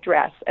wearing a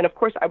dress. And of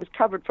course, I was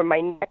covered from my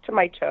neck to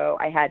my toe.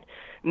 I had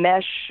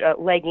mesh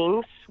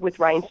leggings with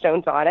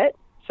rhinestones on it,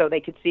 so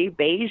they could see,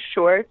 beige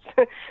shorts.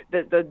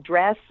 the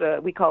dress,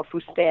 we call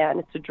fustan,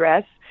 it's a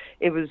dress.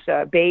 It was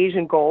beige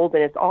and gold,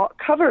 and it's all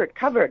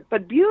covered,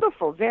 but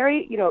beautiful,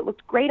 very, it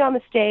looked great on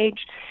the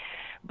stage.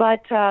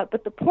 But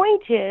the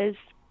point is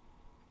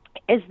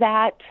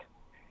that,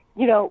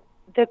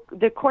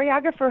 the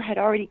choreographer had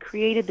already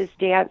created this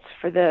dance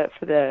for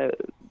the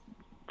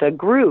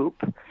group,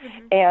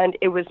 mm-hmm. and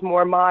it was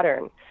more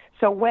modern.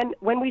 So when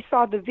we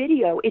saw the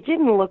video, it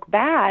didn't look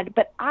bad,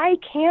 but I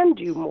can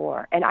do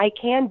more, and I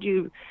can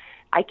do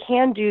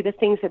the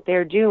things that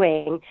they're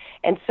doing.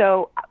 And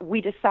so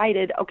we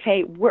decided,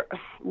 okay,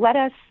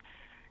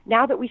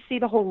 now that we see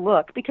the whole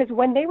look, because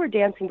when they were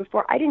dancing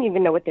before, I didn't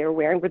even know what they were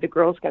wearing. Were the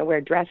girls going to wear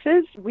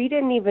dresses? We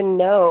didn't even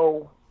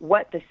know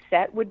what the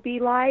set would be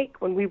like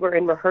when we were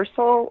in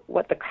rehearsal,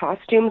 what the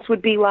costumes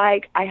would be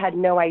like. I had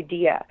no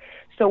idea.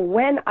 So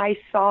when I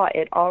saw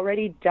it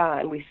already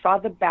done, we saw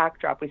the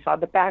backdrop, we saw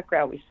the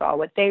background, we saw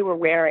what they were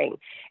wearing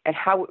and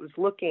how it was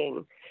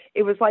looking.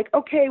 It was like,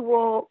 okay,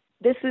 well,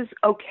 this is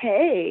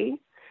okay,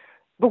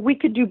 but we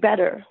could do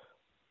better.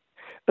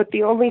 But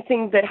the only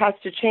thing that has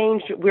to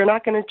change, we're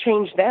not going to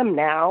change them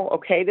now,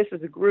 okay? This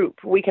is a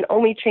group. We can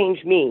only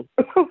change me.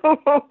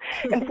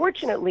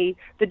 Unfortunately,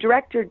 the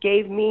director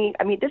gave me,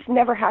 this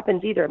never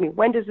happens either.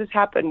 When does this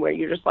happen where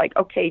you're just like,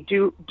 okay,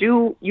 do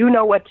you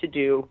know what to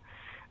do?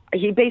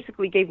 he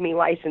basically gave me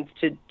license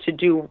to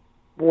do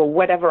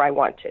whatever I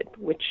wanted,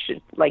 which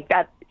like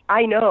that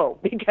I know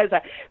because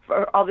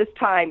for all this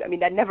time, I mean,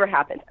 that never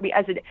happens. I mean,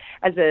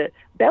 as a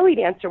belly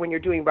dancer, when you're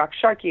doing Rock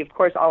Sharky, of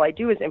course, all I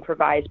do is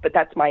improvise, but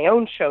that's my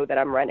own show that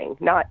I'm running,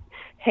 not,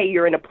 hey,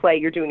 you're in a play,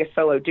 you're doing a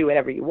solo, do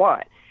whatever you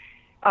want.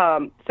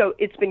 So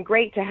it's been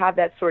great to have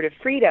that sort of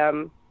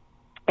freedom,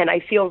 and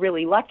I feel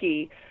really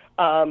lucky.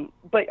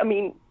 But I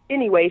mean,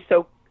 anyway,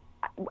 so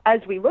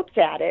as we looked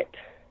at it,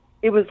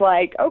 it was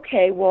like,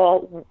 okay,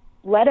 well,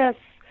 let us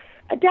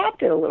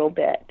adapt it a little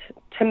bit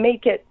to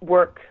make it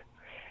work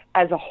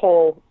as a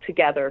whole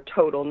together,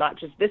 total, not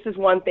just this is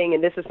one thing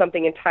and this is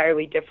something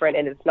entirely different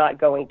and it's not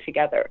going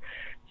together.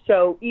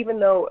 So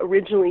even though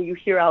originally you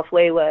hear Alf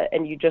Layla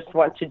and you just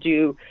want to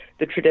do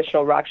the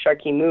traditional Rock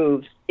Sharky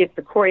moves, if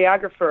the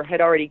choreographer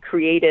had already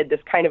created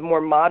this kind of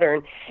more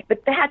modern,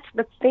 but that's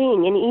the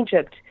thing in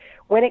Egypt,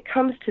 when it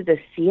comes to the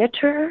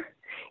theater,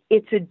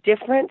 it's a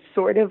different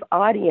sort of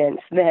audience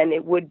than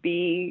it would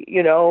be,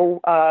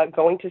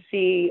 going to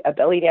see a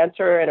belly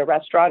dancer in a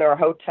restaurant or a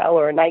hotel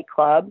or a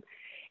nightclub.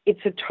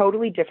 It's a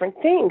totally different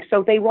thing.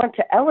 So they want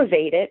to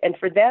elevate it. And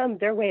for them,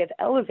 their way of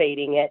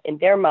elevating it in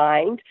their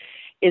mind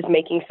is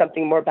making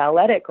something more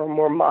balletic or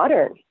more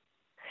modern.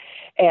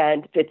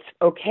 And it's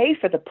okay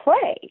for the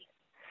play.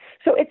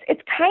 So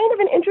it's kind of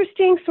an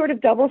interesting sort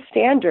of double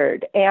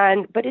standard,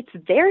 but it's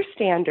their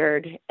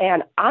standard,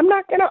 and I'm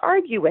not going to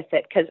argue with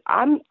it because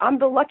I'm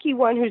the lucky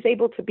one who's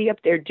able to be up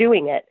there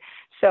doing it.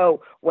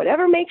 So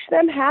whatever makes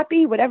them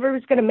happy, whatever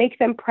is going to make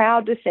them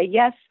proud to say,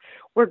 yes,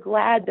 we're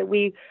glad that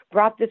we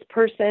brought this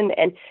person,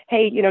 and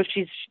hey,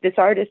 this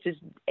artist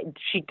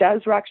she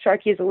does Rock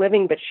Sharky as a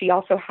living, but she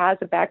also has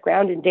a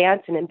background in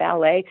dance and in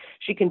ballet.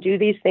 She can do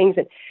these things.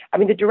 And I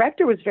mean, the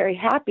director was very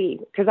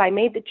happy because I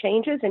made the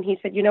changes, and he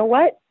said, you know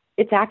what?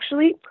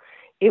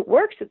 It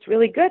works. It's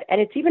really good. And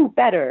it's even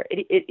better.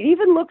 It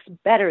even looks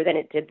better than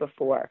it did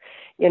before,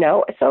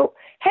 So,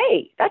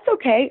 hey, that's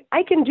okay.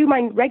 I can do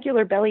my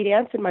regular belly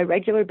dance in my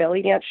regular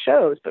belly dance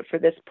shows. But for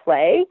this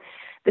play,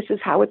 this is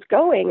how it's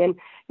going. And,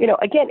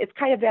 again, it's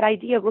kind of that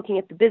idea of looking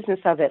at the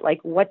business of it. Like,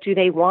 what do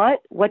they want?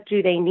 What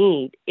do they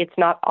need? It's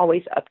not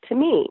always up to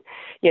me.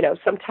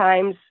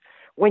 Sometimes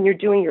when you're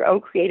doing your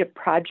own creative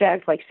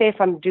project, like say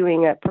if I'm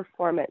doing a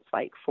performance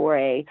like for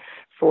a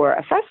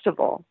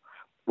festival,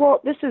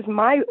 well, this is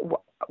my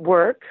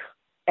work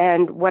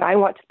and what I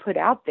want to put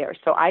out there,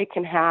 so I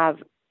can have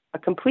a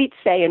complete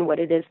say in what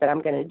it is that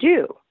I'm going to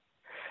do.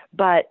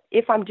 But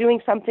if I'm doing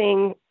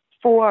something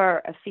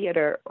for a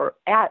theater or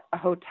at a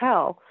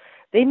hotel,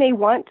 they may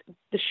want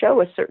the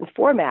show a certain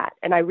format,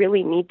 and I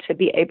really need to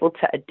be able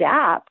to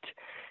adapt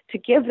to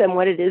give them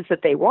what it is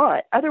that they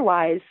want.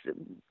 Otherwise,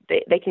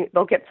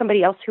 they'll get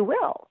somebody else who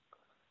will.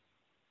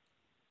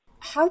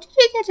 How did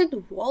you get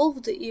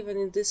involved even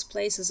in this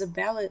place as a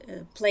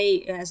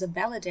play as a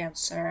ballet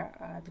dancer?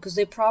 Because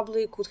they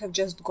probably could have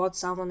just got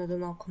someone, I don't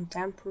know,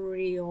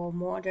 contemporary or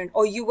modern,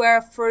 or you were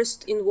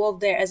first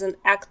involved there as an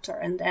actor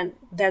and then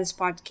dance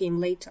part came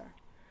later.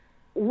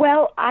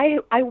 Well,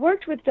 I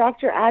worked with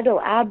Dr.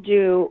 Adil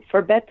Abdu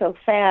for Bet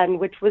El-Fan,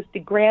 which was the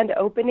grand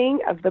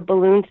opening of the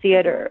Balloon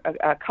Theater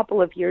a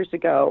couple of years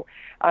ago.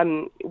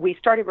 We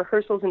started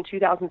rehearsals in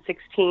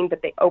 2016,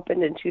 but they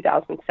opened in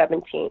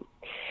 2017.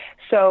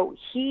 So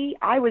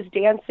I was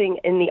dancing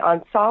in the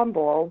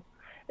ensemble,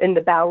 in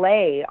the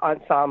ballet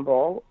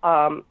ensemble,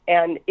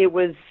 and it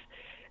was,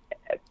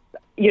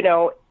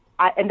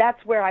 and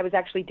that's where I was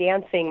actually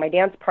dancing. My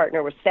dance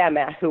partner was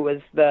Sameh, who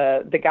was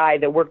the guy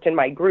that worked in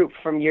my group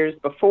from years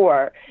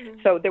before.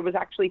 Mm-hmm. So there was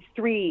actually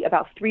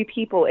about three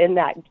people in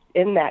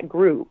that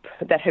group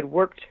that had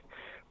worked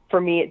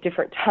for me at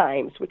different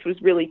times, which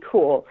was really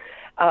cool.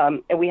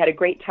 And we had a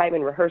great time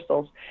in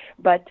rehearsals.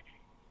 But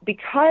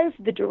because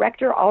the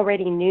director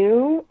already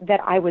knew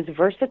that I was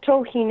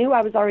versatile, he knew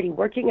I was already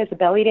working as a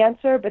belly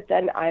dancer,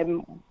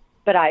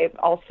 but I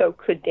also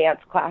could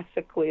dance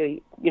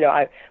classically,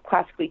 I'm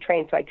classically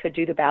trained, so I could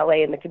do the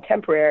ballet and the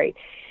contemporary.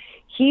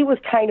 He was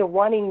kind of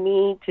wanting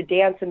me to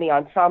dance in the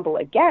ensemble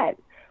again.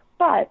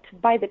 But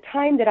by the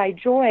time that I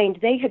joined,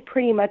 they had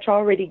pretty much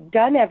already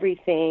done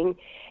everything.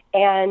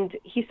 And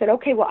he said,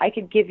 okay, well, I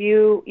could give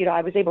you,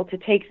 I was able to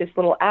take this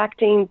little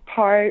acting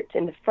part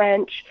in the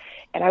French,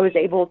 and I was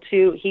able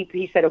to,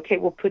 he said, okay,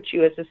 we'll put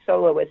you as a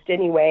soloist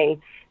anyway.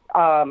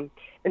 And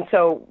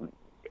so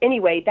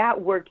anyway,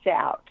 that worked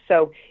out.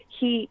 So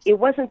it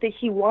wasn't that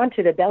he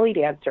wanted a belly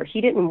dancer. He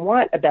didn't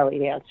want a belly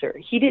dancer.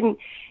 He didn't,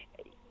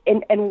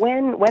 and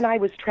when I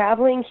was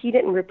traveling, he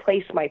didn't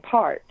replace my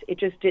part. It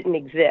just didn't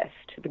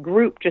exist. The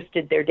group just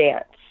did their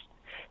dance.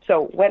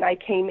 So when I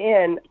came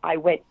in, I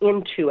went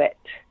into it.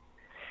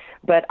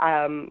 But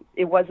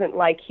it wasn't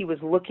like he was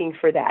looking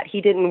for that.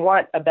 He didn't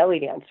want a belly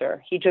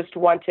dancer. He just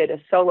wanted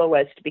a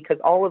soloist because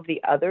all of the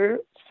other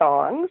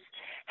songs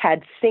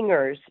had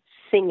singers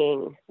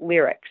singing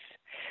lyrics.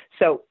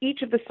 So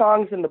each of the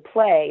songs in the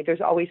play,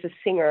 there's always a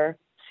singer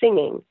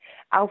singing.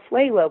 Alf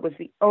Layla was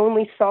the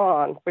only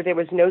song where there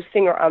was no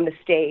singer on the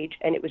stage,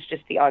 and it was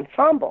just the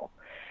ensemble.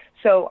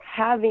 So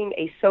having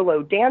a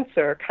solo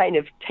dancer kind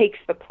of takes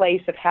the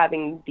place of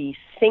having the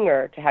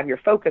singer to have your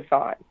focus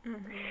on.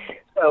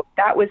 So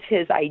that was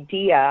his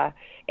idea,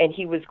 and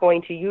he was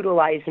going to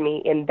utilize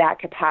me in that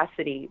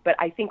capacity. But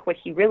I think what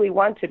he really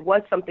wanted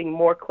was something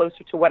more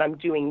closer to what I'm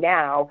doing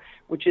now,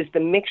 which is the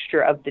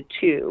mixture of the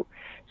two.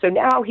 So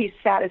now he's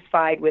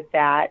satisfied with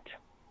that.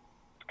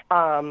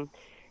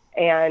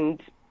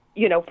 And,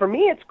 you know, for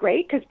me, it's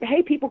great because,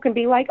 hey, people can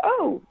be like,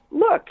 oh,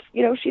 look,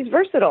 you know, she's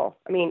versatile.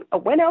 I mean,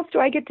 when else do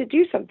I get to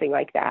do something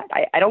like that?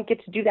 I don't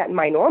get to do that in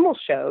my normal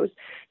shows.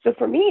 So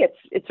for me,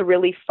 it's a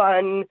really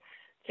fun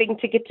thing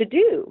to get to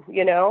do,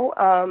 you know.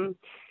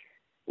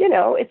 You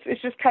know,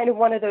 it's just kind of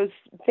one of those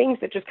things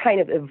that just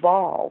kind of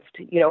evolved.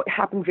 You know, it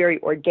happened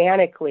very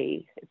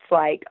organically. It's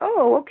like,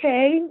 oh,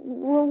 okay,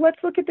 well,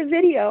 let's look at the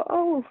video.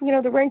 Oh, you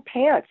know, they're wearing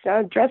pants.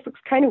 The dress looks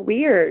kind of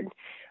weird.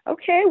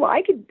 Okay, well,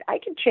 I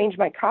could change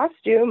my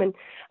costume, and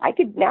I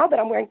could, now that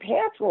I'm wearing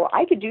pants, well,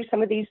 I could do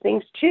some of these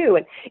things too.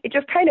 And it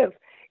just kind of,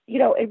 you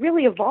know, it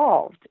really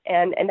evolved,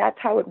 and that's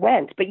how it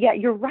went. But yeah,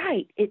 you're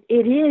right. It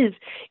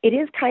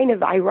is kind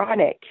of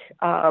ironic.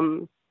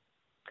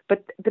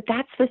 But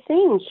that's the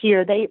thing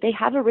here. They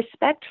have a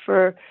respect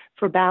for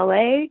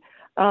ballet,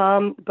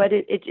 but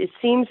it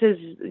seems as,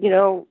 you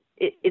know,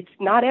 it's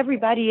not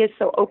everybody is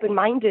so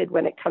open-minded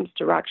when it comes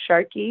to Rock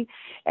Sharky,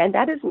 and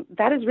that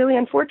is really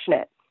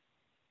unfortunate.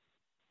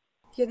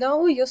 You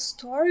know, your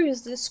story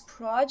with this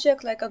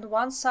project, like on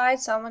one side,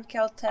 someone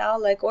can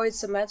tell like, oh,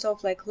 it's a matter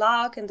of like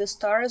luck and the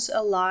stars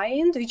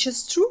aligned, which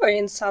is true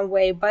in some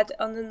way. But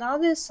on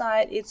another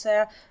side, it's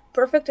a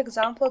perfect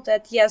example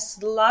that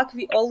yes, luck,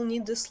 we all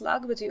need this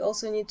luck, but we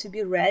also need to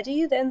be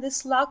ready when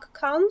this luck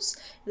comes,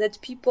 that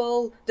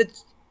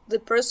the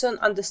person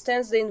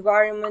understands the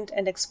environment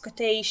and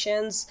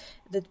expectations,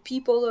 that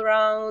people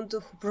around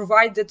who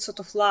provide that sort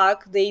of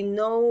luck, they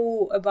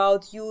know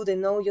about you, they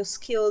know your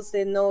skills,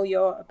 they know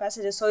your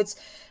capacity. So it's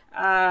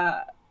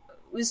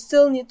we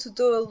still need to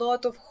do a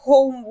lot of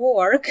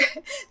homework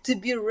to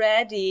be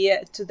ready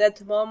to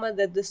that moment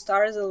that the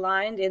stars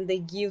aligned and they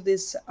give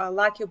this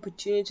lucky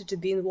opportunity to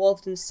be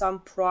involved in some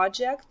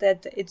project,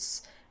 that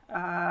it's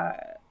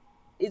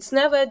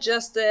never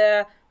just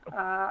a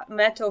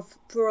matter of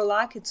pure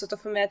luck. It's sort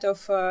of a matter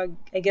of,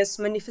 I guess,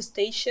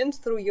 manifestation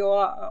through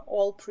your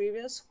all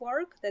previous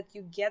work that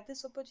you get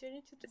this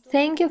opportunity to do.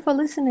 Thank you for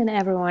listening,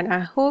 everyone. I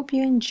hope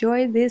you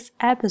enjoyed this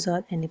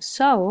episode, and if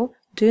so,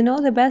 do you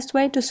know the best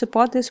way to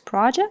support this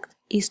project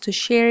is to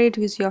share it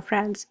with your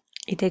friends.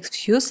 It takes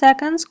few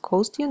seconds,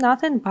 costs you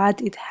nothing, but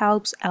it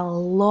helps a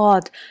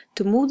lot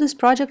to move this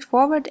project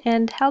forward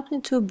and help me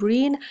to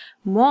bring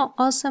more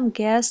awesome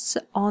guests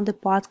on the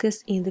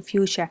podcast in the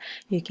future.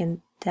 You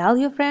can tell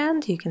your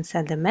friend, you can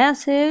send a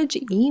message,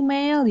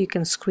 email, you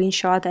can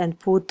screenshot and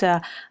put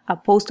a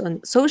post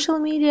on social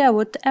media,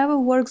 whatever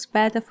works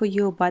better for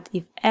you. But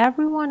if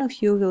every one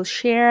of you will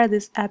share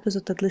this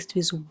episode at least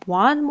with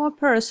one more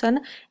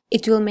person,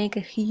 it will make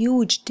a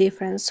huge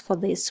difference for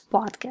this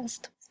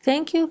podcast.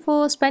 Thank you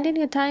for spending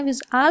your time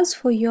with us,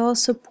 for your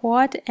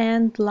support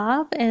and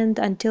love. And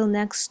until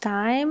next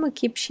time,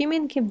 keep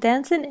shimmying, keep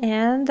dancing,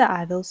 and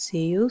I will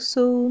see you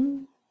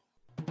soon.